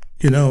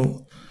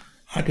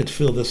 I could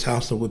fill this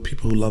house up with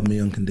people who love me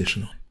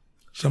unconditionally.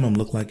 Some of them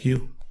look like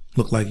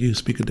you,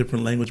 speak a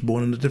different language,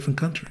 born in a different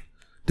country,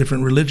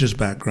 different religious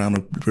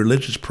background,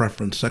 religious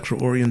preference,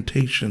 sexual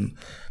orientation,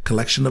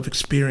 collection of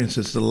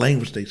experiences, the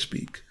language they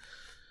speak.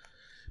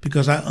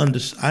 Because I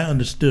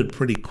understood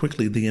pretty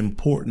quickly the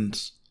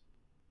importance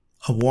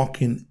of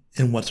walking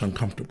in what's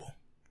uncomfortable.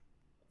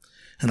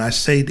 And I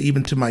say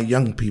even to my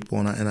young people,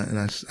 and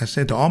I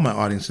say to all my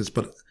audiences,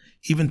 but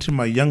even to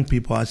my young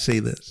people, I say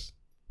this.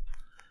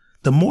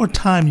 The more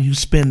time you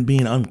spend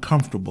being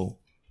uncomfortable,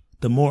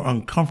 the more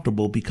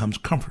uncomfortable becomes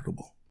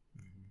comfortable.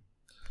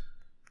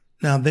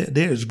 Now,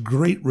 there is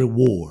great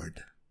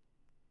reward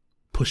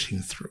pushing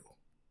through.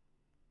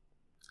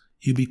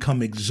 You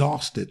become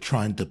exhausted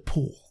trying to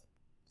pull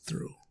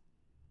through.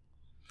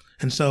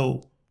 And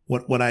so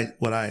what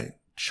I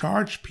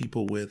charge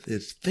people with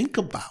is think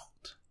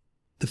about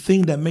the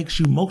thing that makes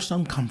you most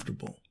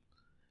uncomfortable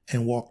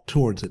and walk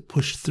towards it,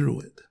 push through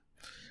it.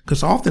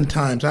 Because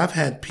oftentimes I've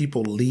had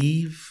people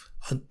leave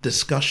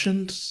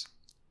discussions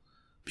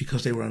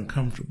because they were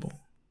uncomfortable.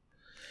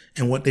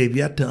 And what they've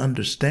yet to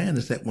understand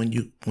is that when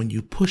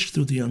you push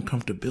through the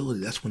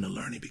uncomfortability, that's when the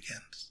learning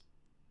begins.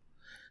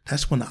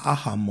 That's when the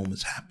aha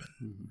moments happen.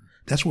 Mm-hmm.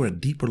 That's where a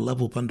deeper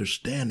level of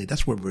understanding,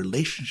 that's where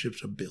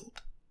relationships are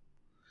built.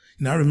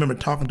 I remember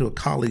talking to a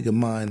colleague of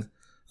mine.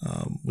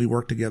 We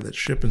worked together at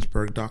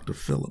Shippensburg, Dr.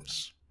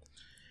 Phillips.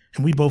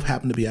 And we both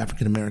happened to be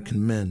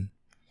African-American men.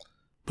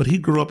 But he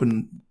grew up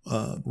in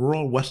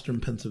rural western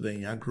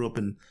Pennsylvania. I grew up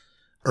in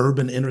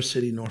urban inner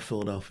city North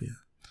Philadelphia.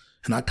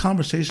 And our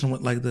conversation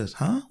went like this.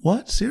 Huh?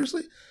 What?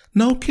 Seriously?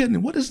 No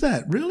kidding. What is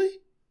that? Really?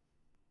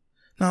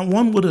 Now,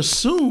 one would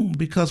assume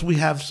because we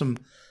have some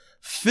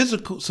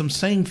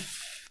same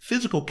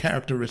physical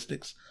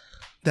characteristics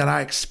that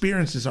our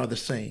experiences are the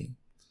same.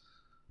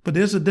 But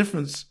there's a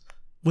difference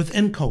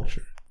within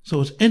culture.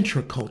 So it's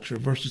intraculture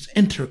versus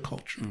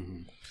interculture.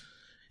 Mm-hmm.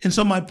 And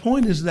so my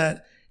point is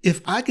that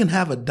if I can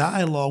have a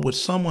dialogue with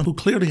someone who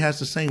clearly has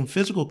the same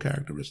physical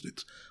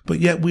characteristics, but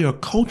yet we are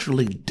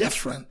culturally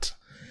different,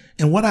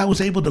 and what I was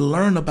able to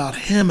learn about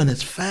him and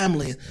his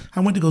family,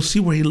 I went to go see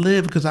where he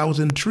lived because I was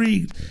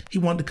intrigued. He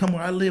wanted to come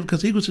where I live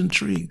because he was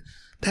intrigued.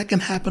 That can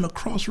happen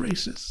across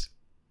races,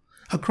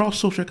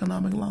 across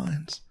socioeconomic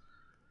lines.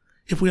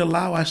 If we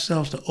allow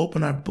ourselves to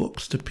open our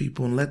books to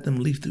people and let them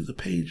leaf through the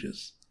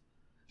pages,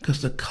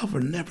 because the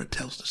cover never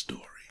tells the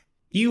story.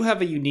 You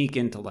have a unique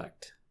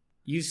intellect.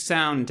 You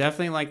sound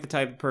definitely like the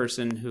type of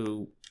person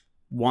who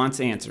wants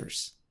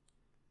answers,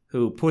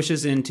 who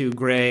pushes into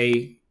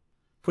gray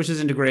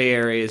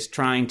areas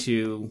trying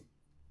to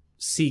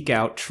seek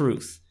out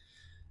truth.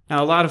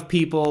 Now, a lot of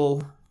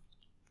people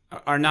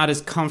are not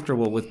as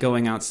comfortable with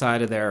going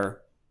outside of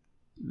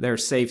their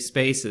safe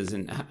spaces.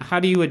 And how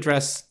do you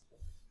address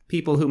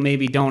people who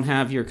maybe don't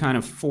have your kind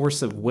of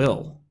force of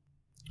will?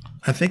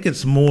 I think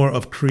it's more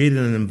of creating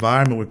an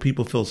environment where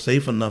people feel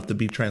safe enough to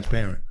be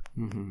transparent.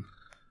 Mm-hmm.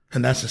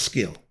 And that's a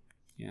skill.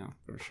 Yeah,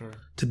 for sure.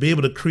 To be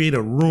able to create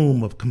a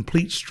room of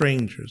complete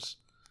strangers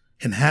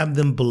and have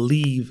them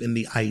believe in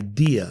the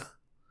idea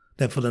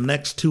that for the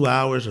next 2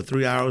 hours or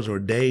 3 hours or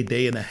a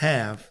day and a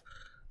half,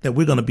 that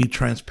we're going to be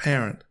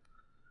transparent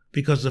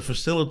because the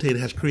facilitator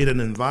has created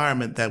an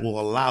environment that will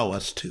allow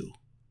us to.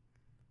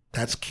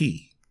 That's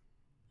key.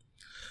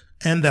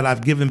 And that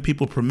I've given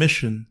people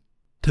permission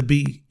to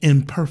be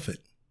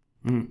imperfect.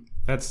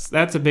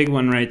 That's a big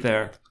one right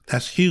there.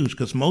 That's huge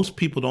because most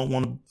people don't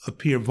want to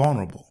appear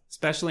vulnerable.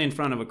 Especially in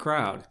front of a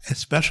crowd.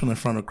 Especially in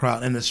front of a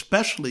crowd. And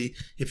especially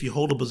if you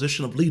hold a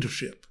position of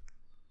leadership.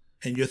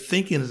 And your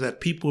thinking is that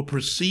people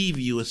perceive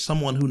you as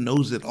someone who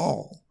knows it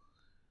all.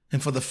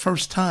 And for the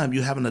first time,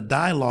 you're having a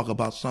dialogue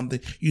about something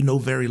you know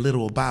very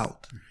little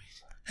about.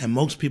 And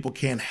most people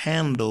can't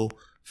handle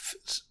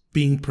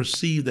being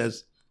perceived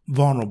as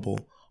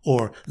vulnerable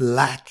or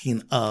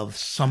lacking of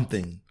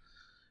something.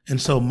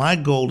 And so my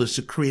goal is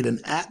to create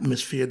an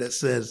atmosphere that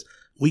says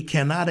we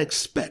cannot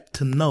expect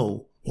to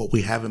know what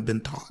we haven't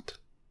been taught.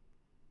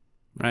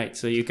 Right.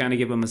 So you kind of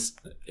give them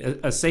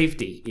a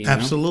safety. You know?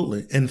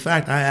 Absolutely. In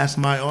fact, I ask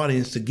my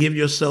audience to give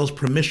yourselves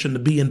permission to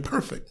be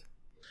imperfect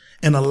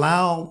and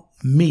allow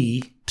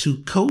me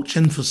to coach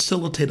and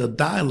facilitate a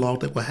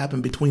dialogue that will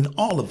happen between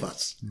all of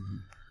us. Mm-hmm.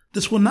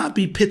 This will not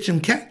be pitch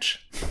and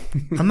catch.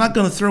 I'm not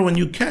going to throw and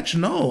you catch.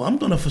 No, I'm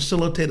going to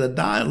facilitate a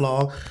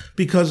dialogue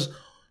because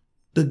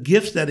the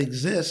gifts that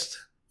exist,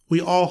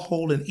 we all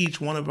hold in each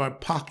one of our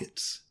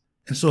pockets.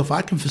 And so if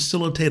I can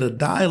facilitate a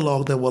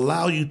dialogue that will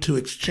allow you to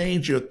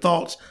exchange your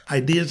thoughts,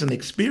 ideas, and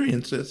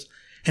experiences,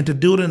 and to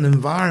do it in an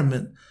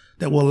environment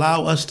that will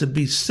allow us to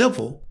be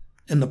civil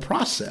in the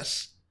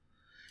process,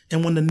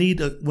 and when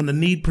the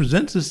need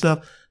presents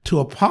itself, to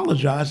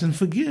apologize and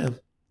forgive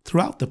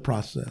throughout the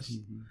process,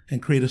 mm-hmm.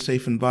 and create a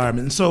safe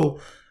environment. And so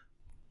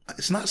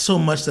it's not so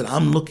much that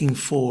I'm looking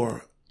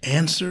for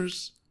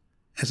answers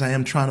as I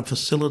am trying to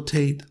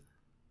facilitate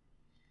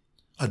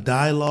a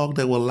dialogue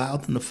that will allow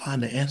them to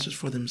find the answers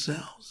for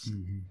themselves.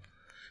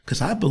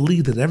 Because I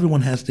believe that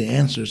everyone has the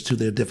answers to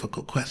their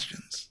difficult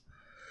questions.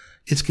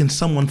 It's can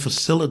someone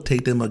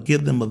facilitate them or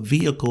give them a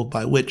vehicle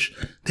by which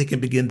they can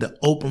begin to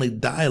openly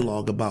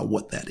dialogue about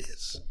what that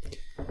is.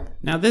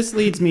 Now, this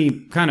leads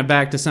me kind of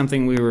back to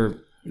something we were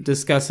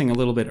discussing a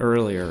little bit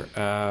earlier,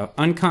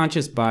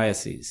 unconscious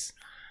biases.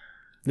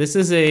 This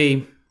is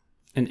an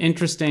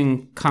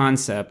interesting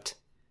concept,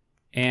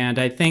 and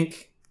I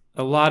think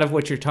a lot of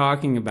what you're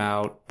talking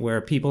about, where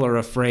people are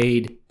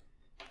afraid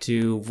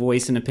to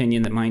voice an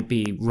opinion that might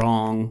be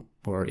wrong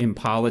or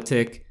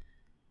impolitic,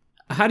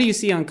 how do you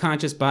see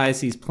unconscious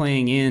biases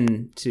playing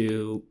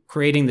into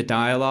creating the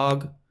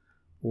dialogue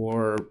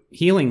or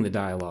healing the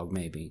dialogue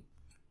maybe?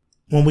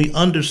 When we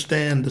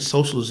understand the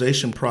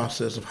socialization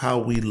process of how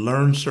we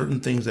learn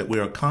certain things that we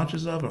are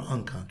conscious of or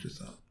unconscious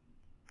of,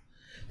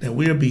 that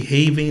we are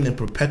behaving and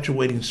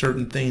perpetuating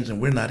certain things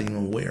and we're not even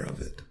aware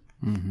of it.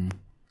 Mm-hmm.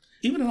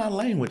 Even in our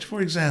language, for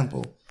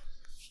example,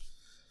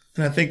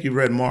 and I think you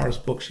read Mara's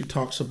book, she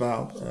talks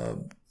about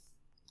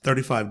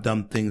 35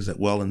 dumb things that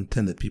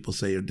well-intended people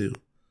say or do.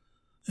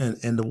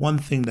 And the one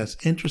thing that's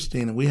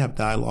interesting, and we have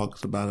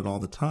dialogues about it all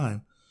the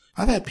time,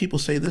 I've had people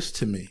say this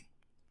to me: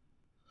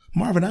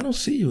 Marvin, I don't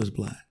see you as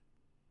black.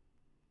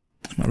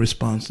 And my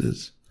response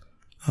is,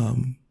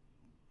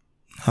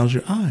 how's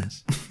your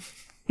eyes?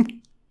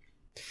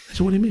 I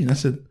said, what do you mean? I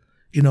said,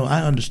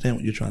 I understand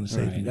what you're trying to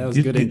say. Right, that was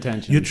good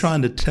intentions. You're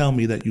trying to tell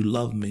me that you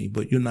love me,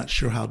 but you're not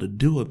sure how to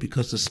do it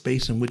because the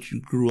space in which you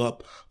grew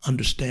up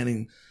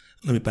understanding.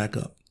 Let me back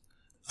up.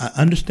 I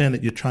understand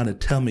that you're trying to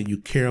tell me you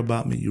care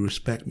about me, you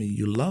respect me,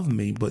 you love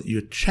me, but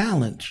you're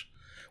challenged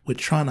with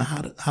trying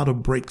to how to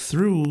break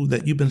through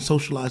that you've been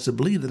socialized to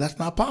believe that that's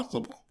not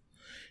possible.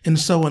 And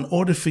so in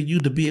order for you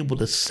to be able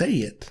to say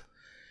it,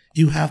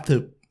 you have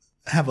to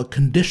have a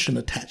condition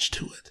attached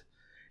to it.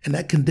 And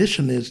that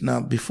condition is, now,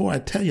 before I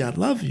tell you I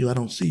love you, I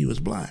don't see you as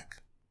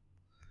black.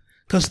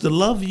 Because to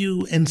love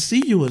you and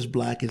see you as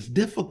black is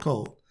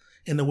difficult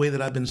in the way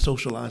that I've been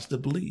socialized to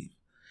believe.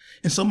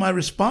 And so my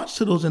response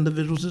to those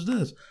individuals is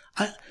this: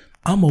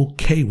 I'm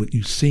okay with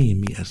you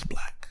seeing me as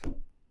black,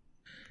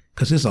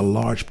 because it's a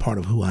large part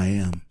of who I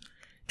am.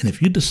 And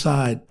if you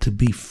decide to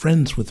be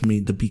friends with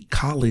me, to be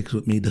colleagues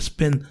with me, to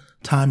spend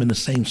time in the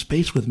same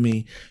space with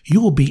me, you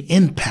will be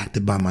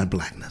impacted by my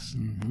blackness.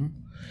 Mm-hmm.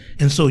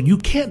 And so you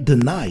can't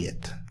deny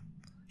it.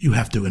 You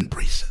have to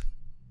embrace it.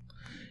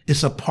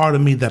 It's a part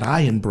of me that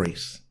I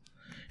embrace.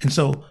 And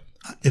so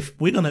if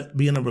we're going to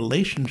be in a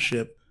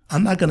relationship,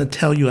 I'm not going to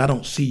tell you I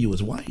don't see you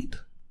as white.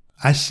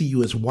 I see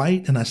you as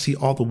white, and I see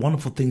all the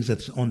wonderful things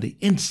that's on the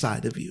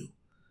inside of you.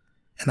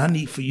 And I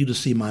need for you to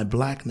see my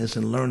blackness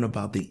and learn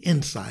about the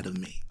inside of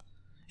me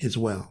as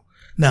well.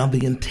 Now,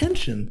 the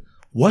intention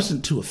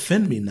wasn't to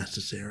offend me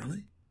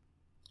necessarily,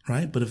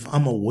 right? But if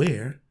I'm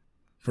aware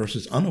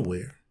versus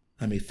unaware,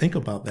 I may think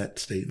about that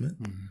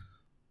statement. Mm-hmm.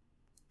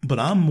 But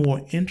I'm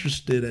more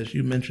interested, as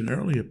you mentioned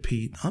earlier,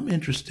 Pete, I'm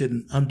interested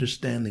in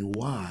understanding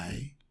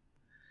why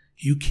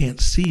you can't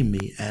see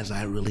me as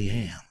I really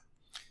am.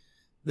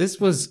 This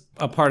was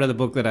a part of the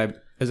book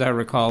that as I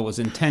recall, was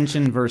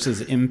intention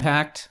versus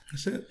impact.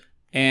 That's it.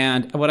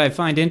 And what I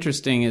find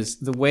interesting is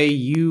the way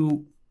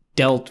you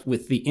dealt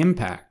with the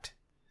impact,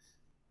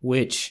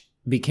 which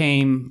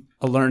became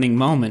a learning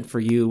moment for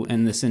you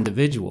and this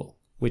individual,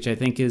 which I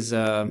think is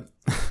an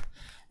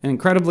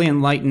incredibly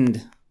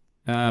enlightened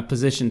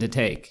position to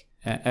take.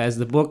 As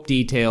the book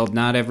detailed,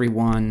 not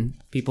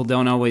people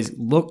don't always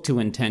look to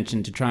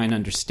intention to try and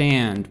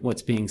understand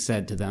what's being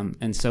said to them.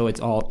 And so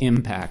it's all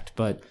impact.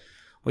 But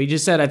what you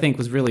just said, I think,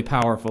 was really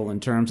powerful in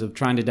terms of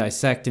trying to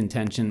dissect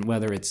intention,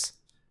 whether it's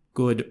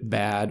good,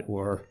 bad,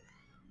 or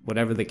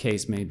whatever the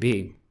case may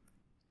be.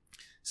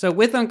 So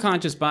with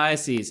unconscious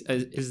biases,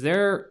 is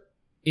there,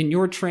 in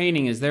your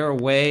training, is there a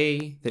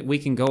way that we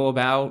can go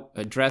about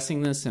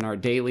addressing this in our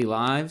daily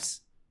lives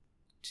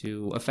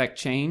to affect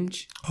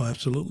change? Oh,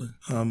 absolutely.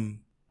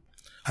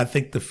 I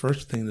think the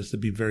first thing is to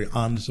be very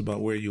honest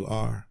about where you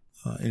are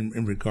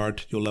in regard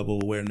to your level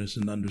of awareness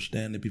and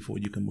understanding before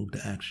you can move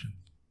to action.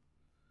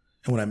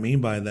 And what I mean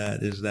by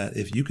that is that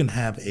if you can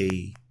have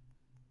a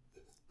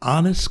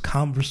honest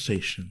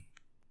conversation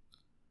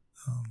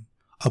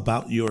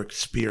about your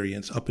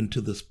experience up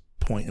until this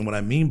point, and what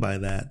I mean by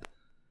that,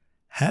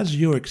 has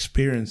your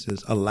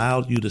experiences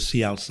allowed you to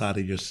see outside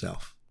of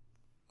yourself,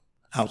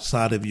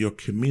 outside of your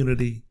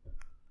community,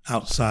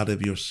 outside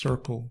of your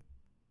circle?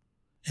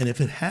 And if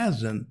it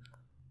hasn't,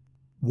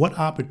 what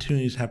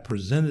opportunities have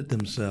presented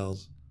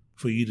themselves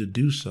for you to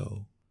do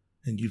so,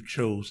 and you've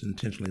chose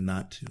intentionally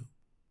not to?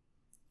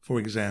 For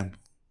example,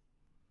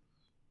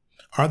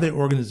 are there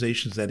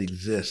organizations that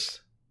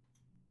exist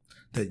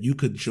that you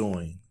could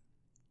join,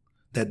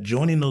 that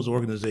joining those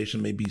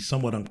organizations may be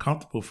somewhat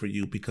uncomfortable for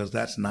you because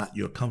that's not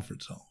your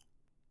comfort zone?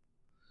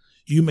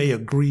 You may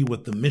agree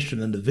with the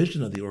mission and the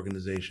vision of the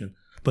organization,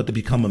 but to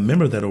become a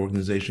member of that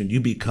organization, you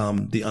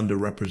become the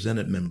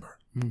underrepresented member.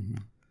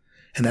 Mm-hmm.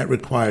 And that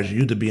requires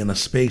you to be in a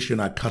space you're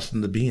not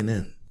accustomed to being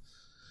in.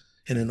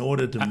 And in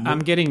order to I'm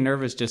getting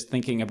nervous just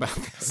thinking about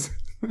this.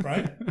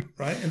 Right.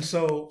 And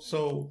so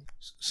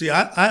see,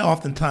 I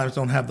oftentimes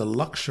don't have the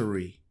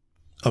luxury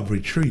of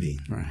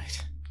retreating.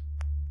 Right.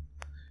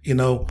 You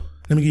know,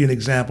 let me give you an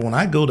example. When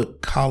I go to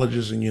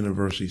colleges and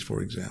universities,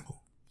 for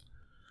example,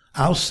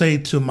 I'll say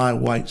to my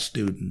white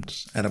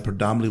students at a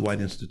predominantly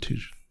white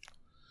institution,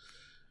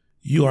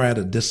 you are at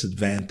a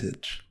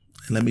disadvantage.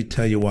 And let me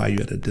tell you why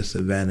you're at a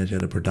disadvantage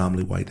at a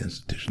predominantly white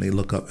institution. They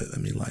look up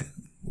at me like,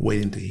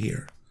 waiting to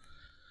hear.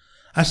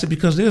 I said,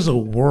 because there's a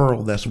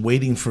world that's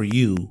waiting for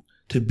you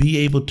to be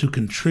able to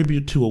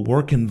contribute to a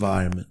work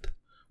environment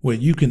where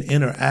you can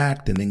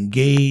interact and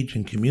engage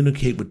and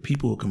communicate with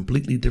people who are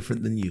completely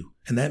different than you.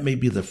 And that may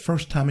be the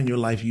first time in your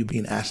life you've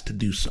been asked to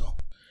do so.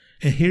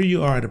 And here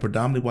you are at a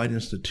predominantly white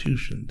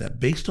institution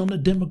that, based on the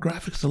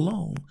demographics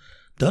alone,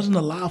 doesn't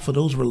allow for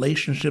those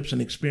relationships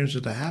and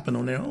experiences to happen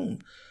on their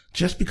own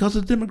just because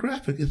of the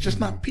demographic. It's just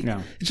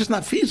it's just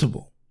not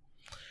feasible,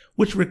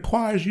 which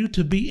requires you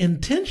to be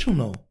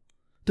intentional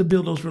to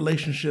build those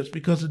relationships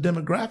because the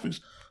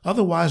demographics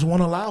otherwise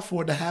won't allow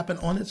for it to happen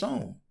on its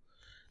own.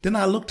 Then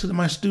I look to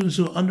my students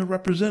who are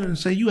underrepresented and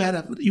say, you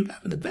have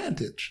an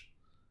advantage.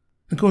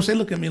 And of course, they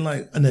look at me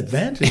like, an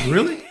advantage?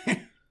 Really?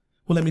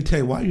 Well, let me tell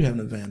you why you have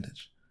an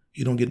advantage.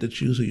 You don't get to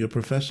choose who your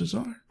professors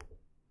are.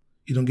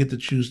 You don't get to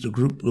choose the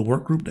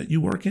work group that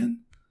you work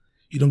in.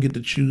 You don't get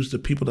to choose the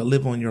people that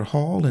live on your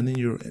hall and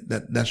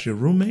then that's your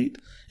roommate.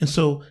 And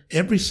so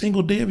every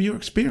single day of your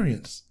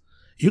experience,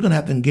 you're going to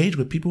have to engage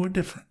with people who are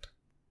different.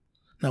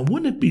 Now,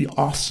 wouldn't it be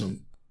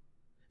awesome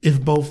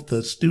if both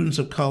the students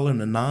of color and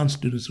the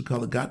non-students of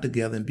color got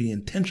together and be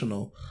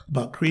intentional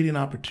about creating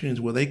opportunities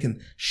where they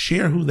can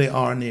share who they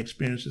are and their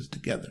experiences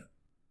together,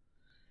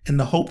 in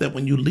the hope that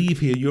when you leave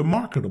here, you're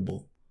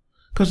marketable?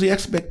 Because the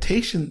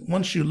expectation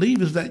once you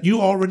leave is that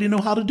you already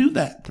know how to do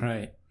that.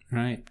 Right,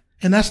 right.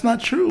 And that's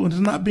not true. And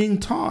it's not being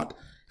taught.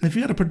 And if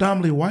you're at a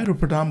predominantly white or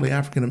predominantly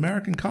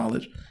African-American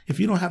college, if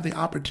you don't have the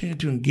opportunity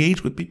to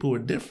engage with people who are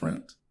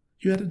different,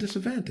 you're at a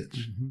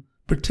disadvantage. Mm-hmm.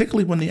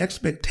 Particularly when the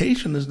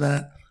expectation is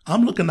that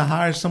I'm looking to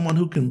hire someone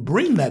who can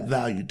bring that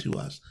value to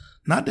us.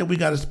 Not that we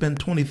got to spend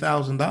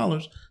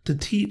 $20,000 to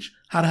teach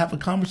how to have a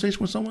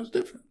conversation with someone who's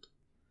different.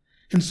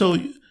 And so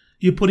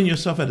you're putting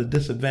yourself at a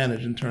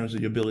disadvantage in terms of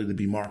your ability to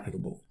be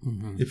marketable,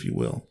 mm-hmm. if you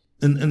will.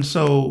 And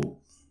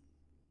so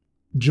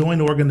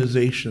join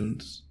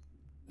organizations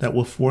that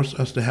will force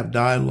us to have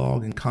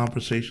dialogue and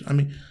conversation. I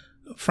mean,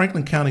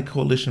 Franklin County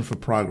Coalition for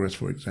Progress,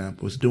 for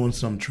example, is doing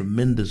some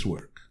tremendous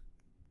work.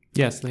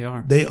 Yes, they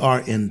are. They are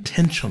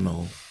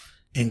intentional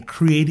in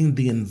creating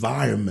the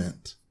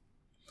environment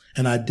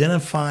and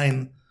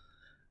identifying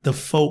the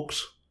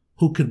folks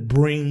who could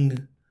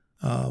bring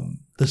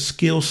the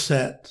skill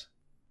set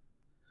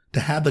to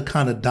have the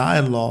kind of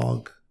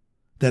dialogue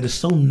that is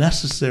so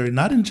necessary,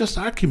 not in just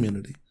our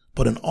community,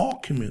 but in all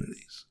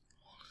communities.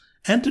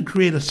 And to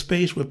create a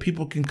space where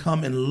people can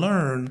come and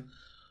learn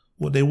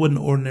what they wouldn't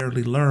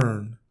ordinarily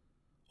learn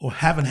or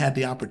haven't had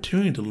the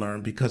opportunity to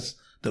learn because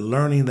the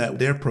learning that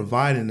they're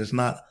providing is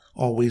not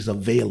always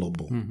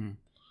available. Mm-hmm.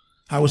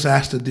 I was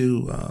asked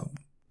to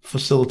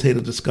facilitate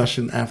a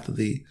discussion after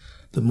the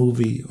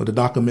movie or the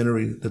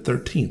documentary, The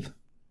 13th.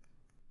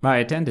 I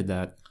attended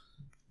that.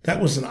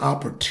 That was an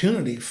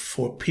opportunity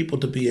for people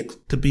to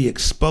be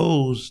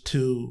exposed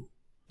to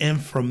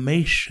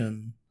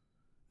information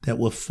that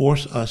will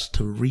force us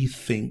to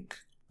rethink,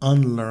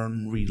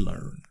 unlearn,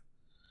 relearn,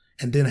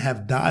 and then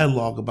have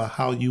dialogue about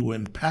how you were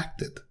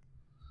impacted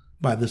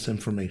by this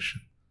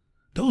information.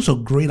 Those are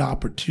great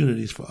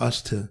opportunities for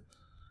us to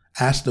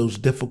ask those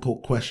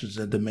difficult questions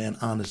and demand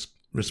honest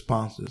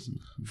responses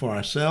for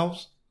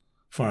ourselves,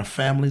 for our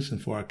families,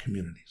 and for our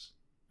communities.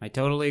 I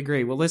totally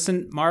agree. Well,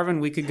 listen, Marvin,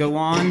 we could go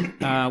on.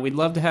 We'd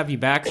love to have you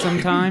back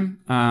sometime.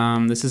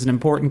 This is an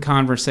important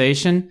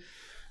conversation,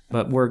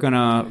 but we're going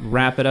to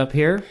wrap it up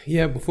here.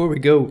 Yeah, before we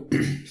go,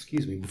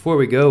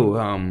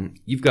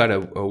 you've got a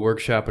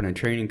workshop and a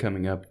training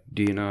coming up,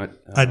 do you not?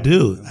 I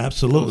do,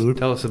 absolutely.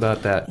 Tell us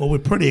about that. Well, we're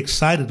pretty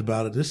excited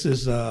about it. This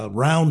is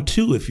round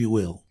 2, if you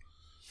will.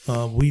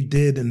 We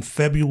did in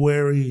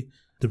February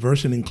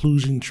diversity and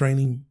inclusion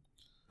training,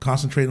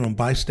 concentrating on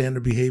bystander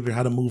behavior,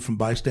 how to move from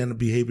bystander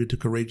behavior to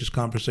courageous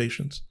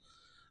conversations.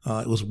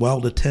 It was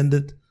well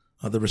attended.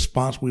 The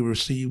response we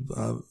received,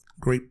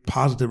 great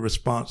positive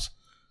response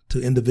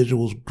to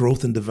individuals'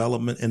 growth and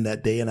development in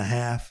that day and a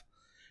half.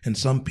 And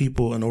some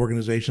people and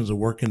organizations are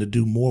working to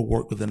do more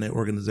work within their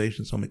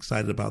organization, so I'm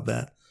excited about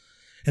that.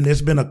 And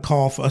there's been a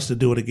call for us to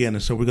do it again,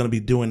 and so we're going to be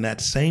doing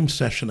that same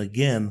session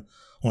again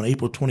on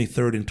April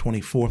 23rd and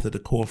 24th at the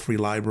Core Free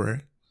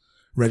Library.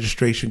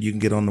 Registration you can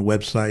get on the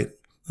website,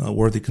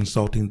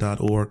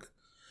 worthyconsulting.org.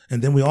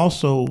 And then we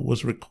also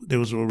there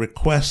was a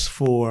request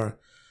for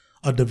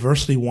a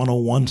Diversity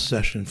 101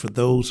 session for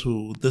those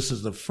who this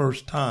is the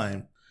first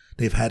time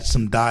they've had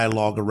some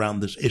dialogue around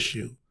this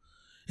issue.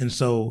 And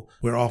so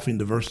we're offering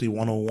Diversity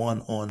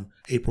 101 on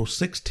April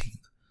 16th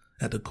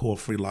at the Core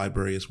Free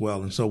Library as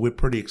well. And so we're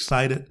pretty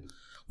excited.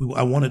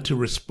 I wanted to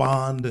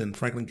respond, and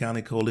Franklin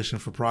County Coalition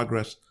for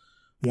Progress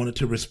wanted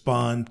to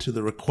respond to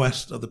the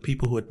request of the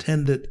people who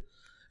attended.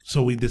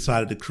 So we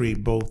decided to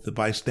create both the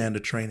bystander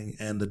training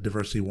and the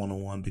Diversity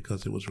 101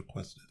 because it was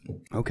requested.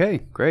 Okay,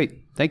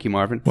 great. Thank you,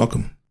 Marvin.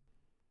 Welcome.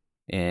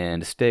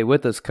 And stay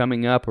with us.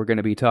 Coming up, we're going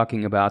to be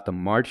talking about the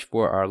March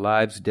for Our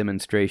Lives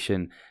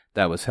demonstration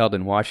that was held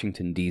in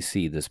Washington,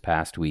 D.C. this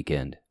past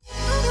weekend.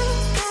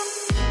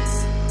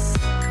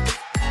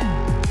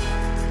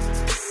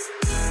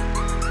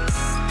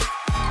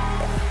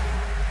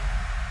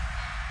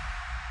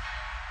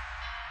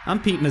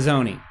 I'm Pete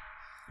Mazzoni.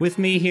 With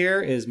me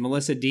here is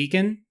Melissa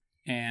Deacon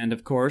and,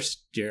 of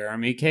course,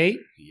 Jeremy Kate.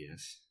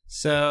 Yes.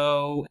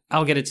 So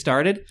I'll get it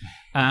started.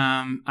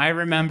 I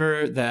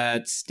remember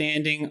that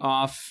standing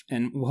off,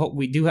 and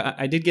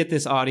I did get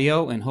this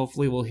audio, and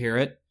hopefully we'll hear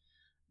it.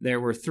 There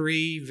were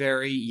 3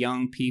 very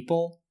young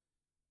people,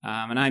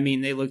 and I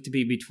mean they looked to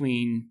be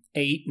between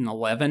 8 and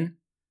 11,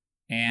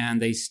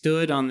 and they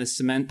stood on the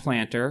cement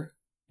planter,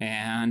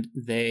 and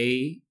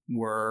they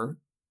were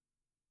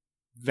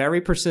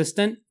very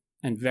persistent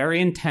and very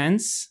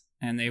intense,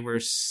 and they were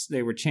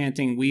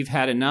chanting, "We've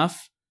had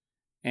enough,"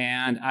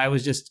 and I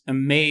was just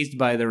amazed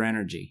by their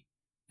energy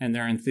and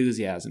their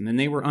enthusiasm, and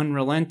they were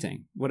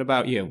unrelenting. What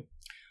about you?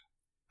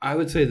 I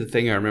would say the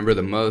thing I remember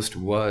the most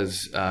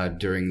was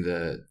during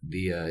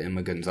the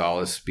Emma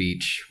Gonzalez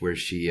speech where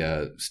she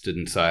stood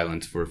in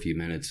silence for a few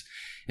minutes,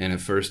 and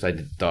at first I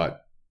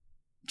thought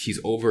she's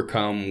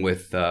overcome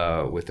with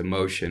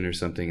emotion or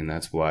something, and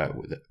that's why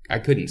I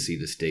couldn't see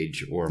the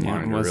stage or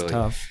monitor. It was really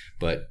tough,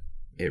 but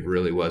it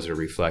really was a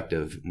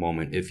reflective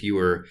moment. If you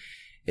were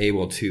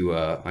able to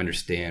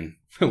understand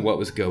what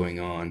was going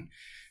on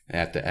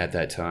at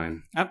that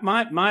time.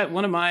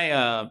 One of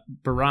my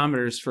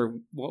barometers for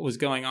what was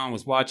going on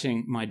was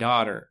watching my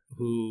daughter,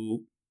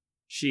 who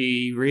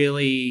she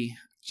really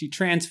she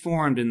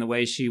transformed in the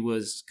way she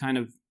was kind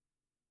of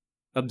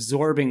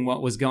absorbing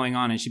what was going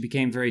on, and she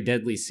became very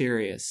deadly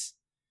serious.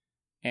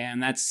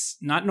 And that's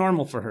not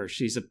normal for her.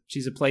 She's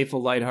a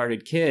playful,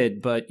 lighthearted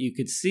kid, but you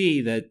could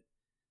see that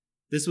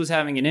this was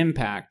having an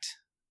impact,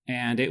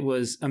 and it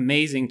was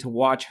amazing to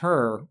watch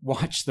her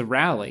watch the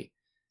rally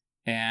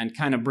and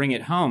kind of bring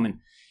it home. And,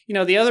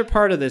 the other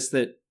part of this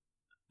that,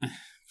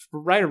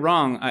 right or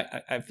wrong,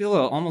 I feel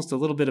almost a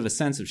little bit of a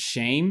sense of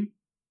shame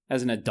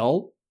as an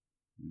adult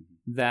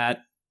that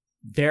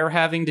they're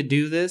having to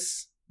do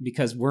this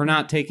because we're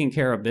not taking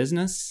care of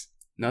business.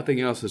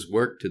 Nothing else has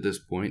worked to this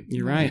point.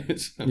 You're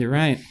right. You're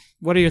right.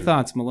 What are your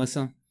thoughts,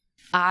 Melissa?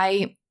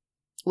 I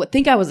would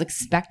think I was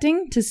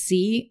expecting to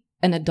see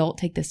an adult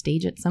take the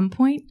stage at some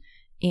point,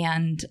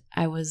 and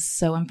I was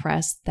so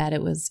impressed that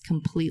it was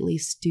completely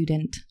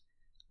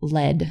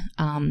student-led.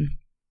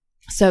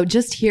 So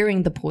just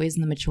hearing the poise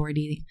and the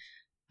maturity,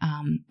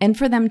 and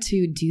for them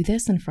to do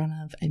this in front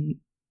of,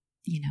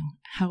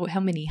 how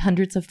many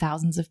hundreds of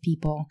thousands of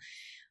people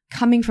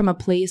coming from a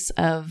place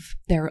of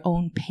their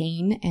own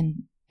pain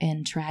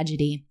and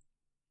tragedy,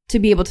 to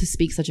be able to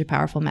speak such a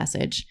powerful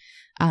message.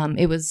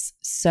 It was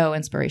so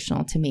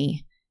inspirational to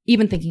me.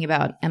 Even thinking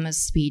about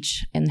Emma's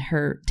speech and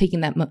her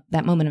taking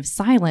that moment of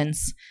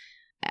silence,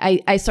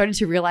 I started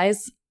to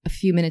realize a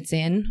few minutes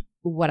in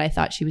what I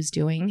thought she was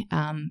doing,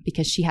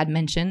 because she had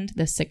mentioned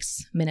the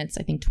 6 minutes,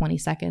 I think 20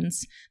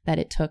 seconds that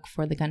it took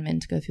for the gunmen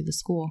to go through the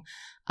school,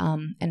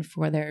 and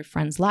for their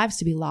friends' lives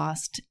to be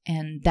lost.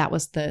 And that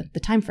was the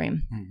time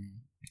frame. Mm-hmm.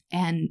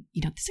 And,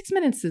 6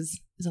 minutes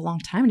is a long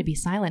time to be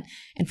silent.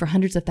 And for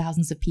hundreds of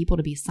thousands of people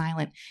to be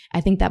silent, I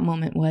think that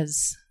moment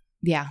was,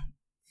 wow,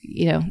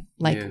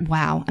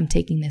 I'm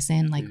taking this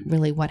in,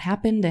 really what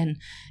happened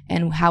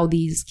and how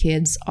these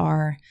kids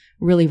are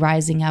really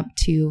rising up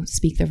to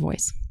speak their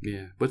voice.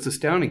 Yeah. What's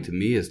astounding to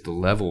me is the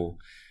level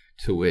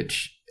to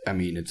which,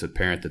 it's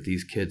apparent that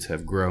these kids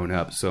have grown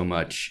up so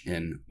much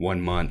in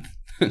 1 month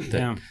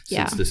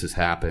since this has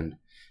happened.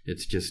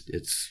 It's just,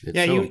 it's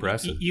so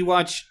impressive. You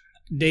watch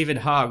David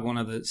Hogg, one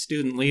of the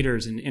student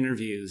leaders, in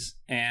interviews,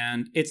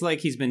 and it's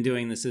like he's been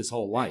doing this his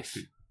whole life.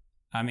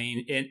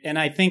 And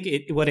I think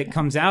what it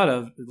comes out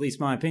of, at least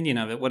my opinion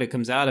of it, what it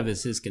comes out of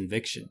is his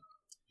conviction.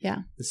 Yeah.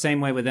 The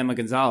same way with Emma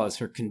Gonzalez,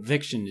 her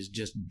conviction is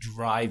just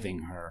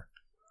driving her.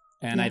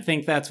 And I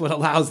think that's what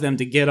allows them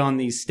to get on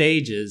these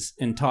stages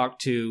and talk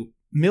to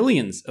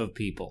millions of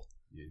people.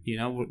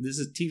 Yeah. This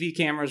is TV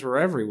cameras were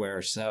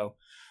everywhere. So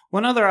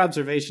one other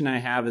observation I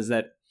have is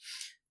that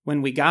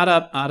when we got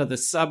up out of the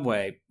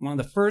subway, one of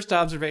the first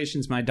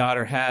observations my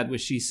daughter had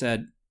was she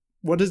said,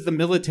 "What is the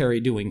military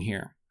doing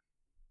here?"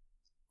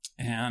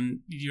 And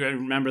you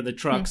remember the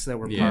trucks that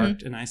were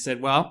parked. And I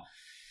said, well,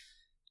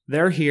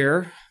 they're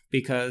here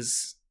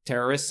because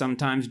terrorists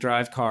sometimes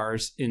drive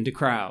cars into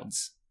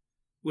crowds,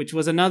 which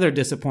was another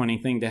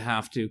disappointing thing to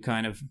have to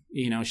kind of,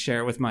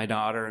 share with my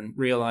daughter and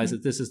realize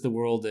that this is the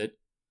world that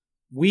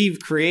we've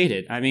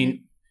created. I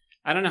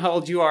don't know how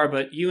old you are,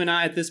 but you and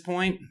I at this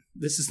point,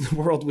 this is the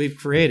world we've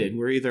created.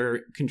 We're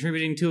either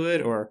contributing to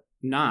it or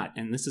not.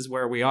 And this is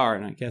where we are.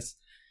 And I guess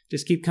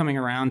just keep coming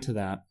around to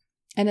that.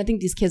 And I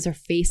think these kids are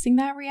facing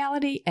that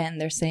reality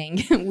and they're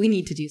saying, we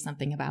need to do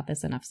something about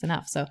this. Enough's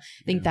enough. So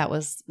I think that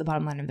was the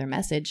bottom line of their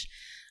message.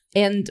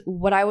 And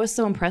what I was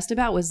so impressed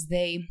about was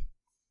they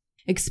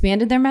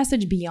expanded their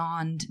message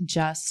beyond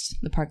just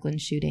the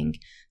Parkland shooting.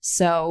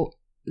 So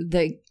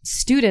the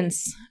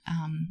students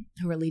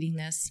who were leading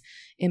this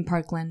in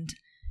Parkland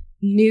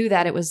knew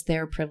that it was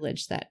their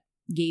privilege that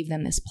gave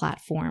them this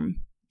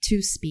platform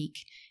to speak.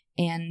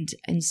 And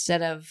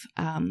instead of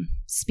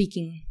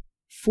speaking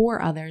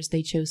for others,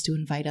 they chose to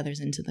invite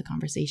others into the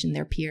conversation,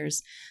 their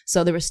peers.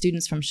 So there were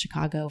students from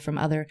Chicago, from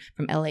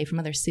LA, from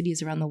other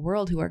cities around the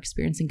world who are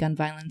experiencing gun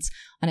violence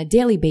on a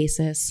daily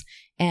basis,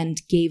 and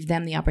gave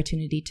them the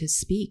opportunity to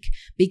speak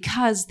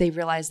because they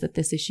realized that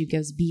this issue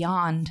goes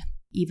beyond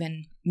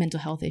even mental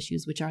health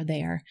issues, which are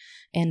there,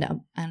 and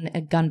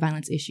gun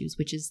violence issues,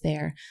 which is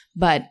there.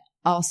 But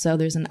also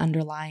there's an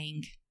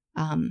underlying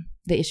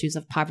the issues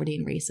of poverty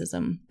and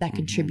racism that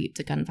contribute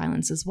to gun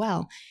violence as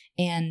well.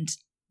 And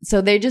so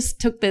they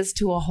just took this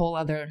to a whole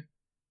other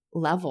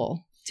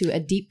level, to a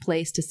deep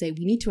place, to say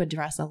we need to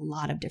address a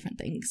lot of different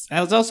things.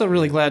 I was also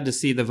really glad to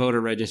see the voter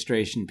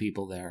registration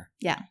people there.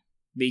 Yeah.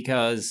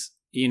 Because,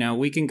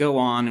 we can go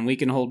on and we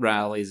can hold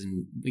rallies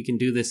and we can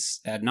do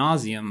this ad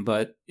nauseum,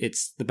 but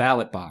it's the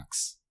ballot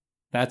box.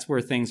 That's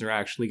where things are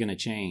actually going to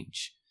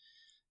change.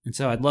 And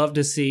so I'd love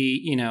to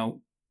see,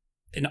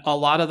 and a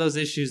lot of those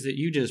issues that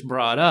you just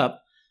brought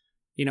up,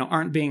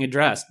 aren't being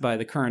addressed by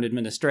the current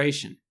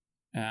administration.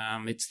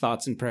 It's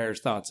thoughts and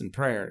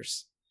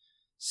prayers.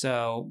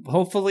 So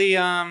hopefully,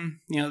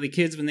 the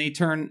kids, when they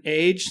turn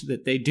age,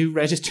 that they do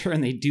register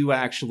and they do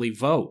actually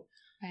vote.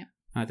 Right.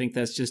 I think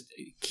that's just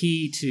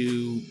key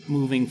to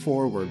moving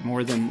forward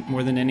more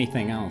than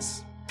anything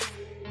else.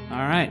 All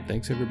right.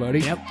 Thanks, everybody.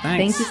 Yep.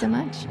 Thanks. Thank you so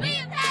much. We've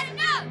had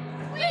enough.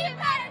 We've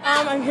had enough.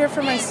 I'm here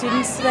for my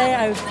students today.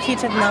 I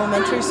teach at an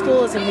elementary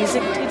school as a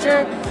music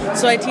teacher,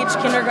 so I teach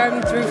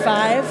kindergarten through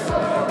 5.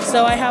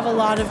 So I have a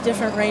lot of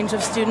different range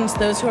of students,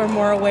 those who are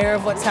more aware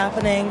of what's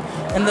happening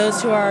and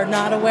those who are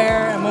not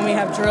aware, and when we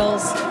have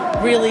drills,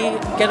 really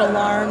get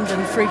alarmed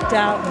and freaked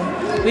out,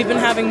 and we've been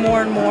having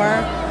more and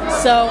more.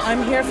 So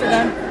I'm here for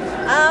them.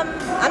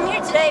 I'm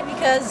here today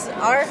because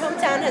our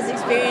hometown has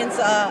experienced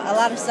a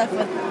lot of stuff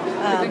with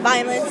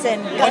violence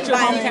and gun What's your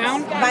violence.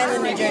 hometown?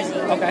 Vineland, New Jersey.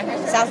 Okay.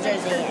 South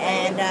Jersey.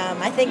 And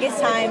I think it's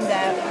time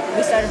that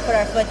we start to put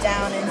our foot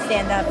down and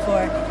stand up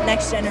for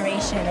next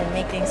generation and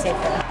make things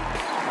safer.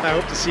 I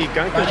hope to see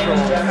gun control,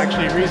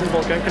 actually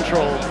reasonable gun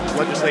control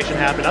legislation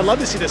happen. I'd love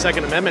to see the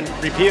Second Amendment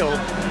repealed,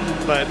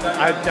 but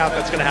I doubt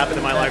that's going to happen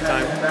in my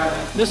lifetime.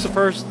 This is the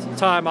first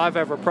time I've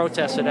ever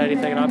protested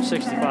anything, and I'm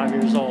 65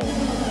 years old.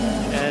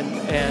 And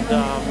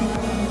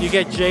you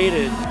get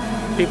jaded,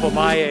 people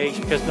my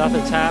age, because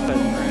nothing's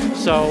happened.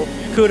 So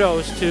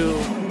kudos to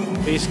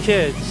these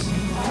kids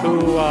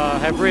who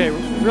have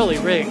really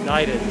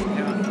reignited.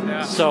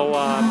 Yeah. So,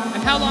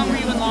 And how long were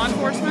you in law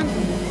enforcement?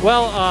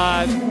 well,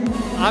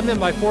 I'm in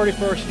my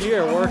 41st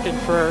year working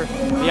for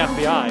the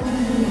FBI.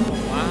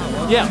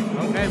 Wow. Yeah.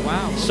 Okay,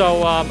 wow.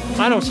 So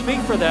I don't speak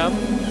for them,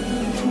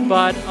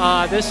 but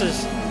this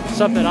is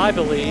something I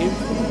believe.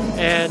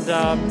 And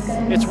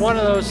it's one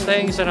of those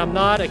things that I'm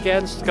not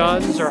against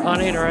guns or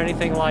hunting or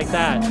anything like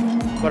that,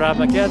 but I'm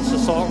against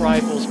assault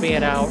rifles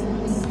being out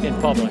in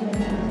public,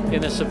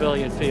 in the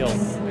civilian field.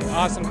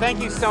 Awesome.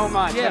 Thank you so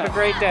much. Yeah. Have a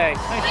great day.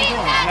 Thanks for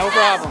doing it. No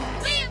problem.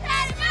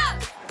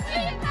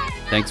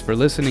 Thanks for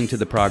listening to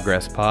the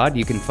Progress Pod.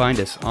 You can find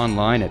us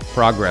online at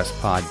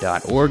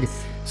progresspod.org.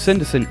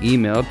 Send us an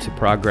email to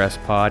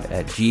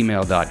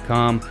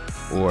progresspod@gmail.com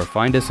or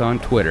find us on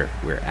Twitter.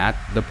 We're at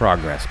the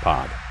Progress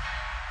Pod.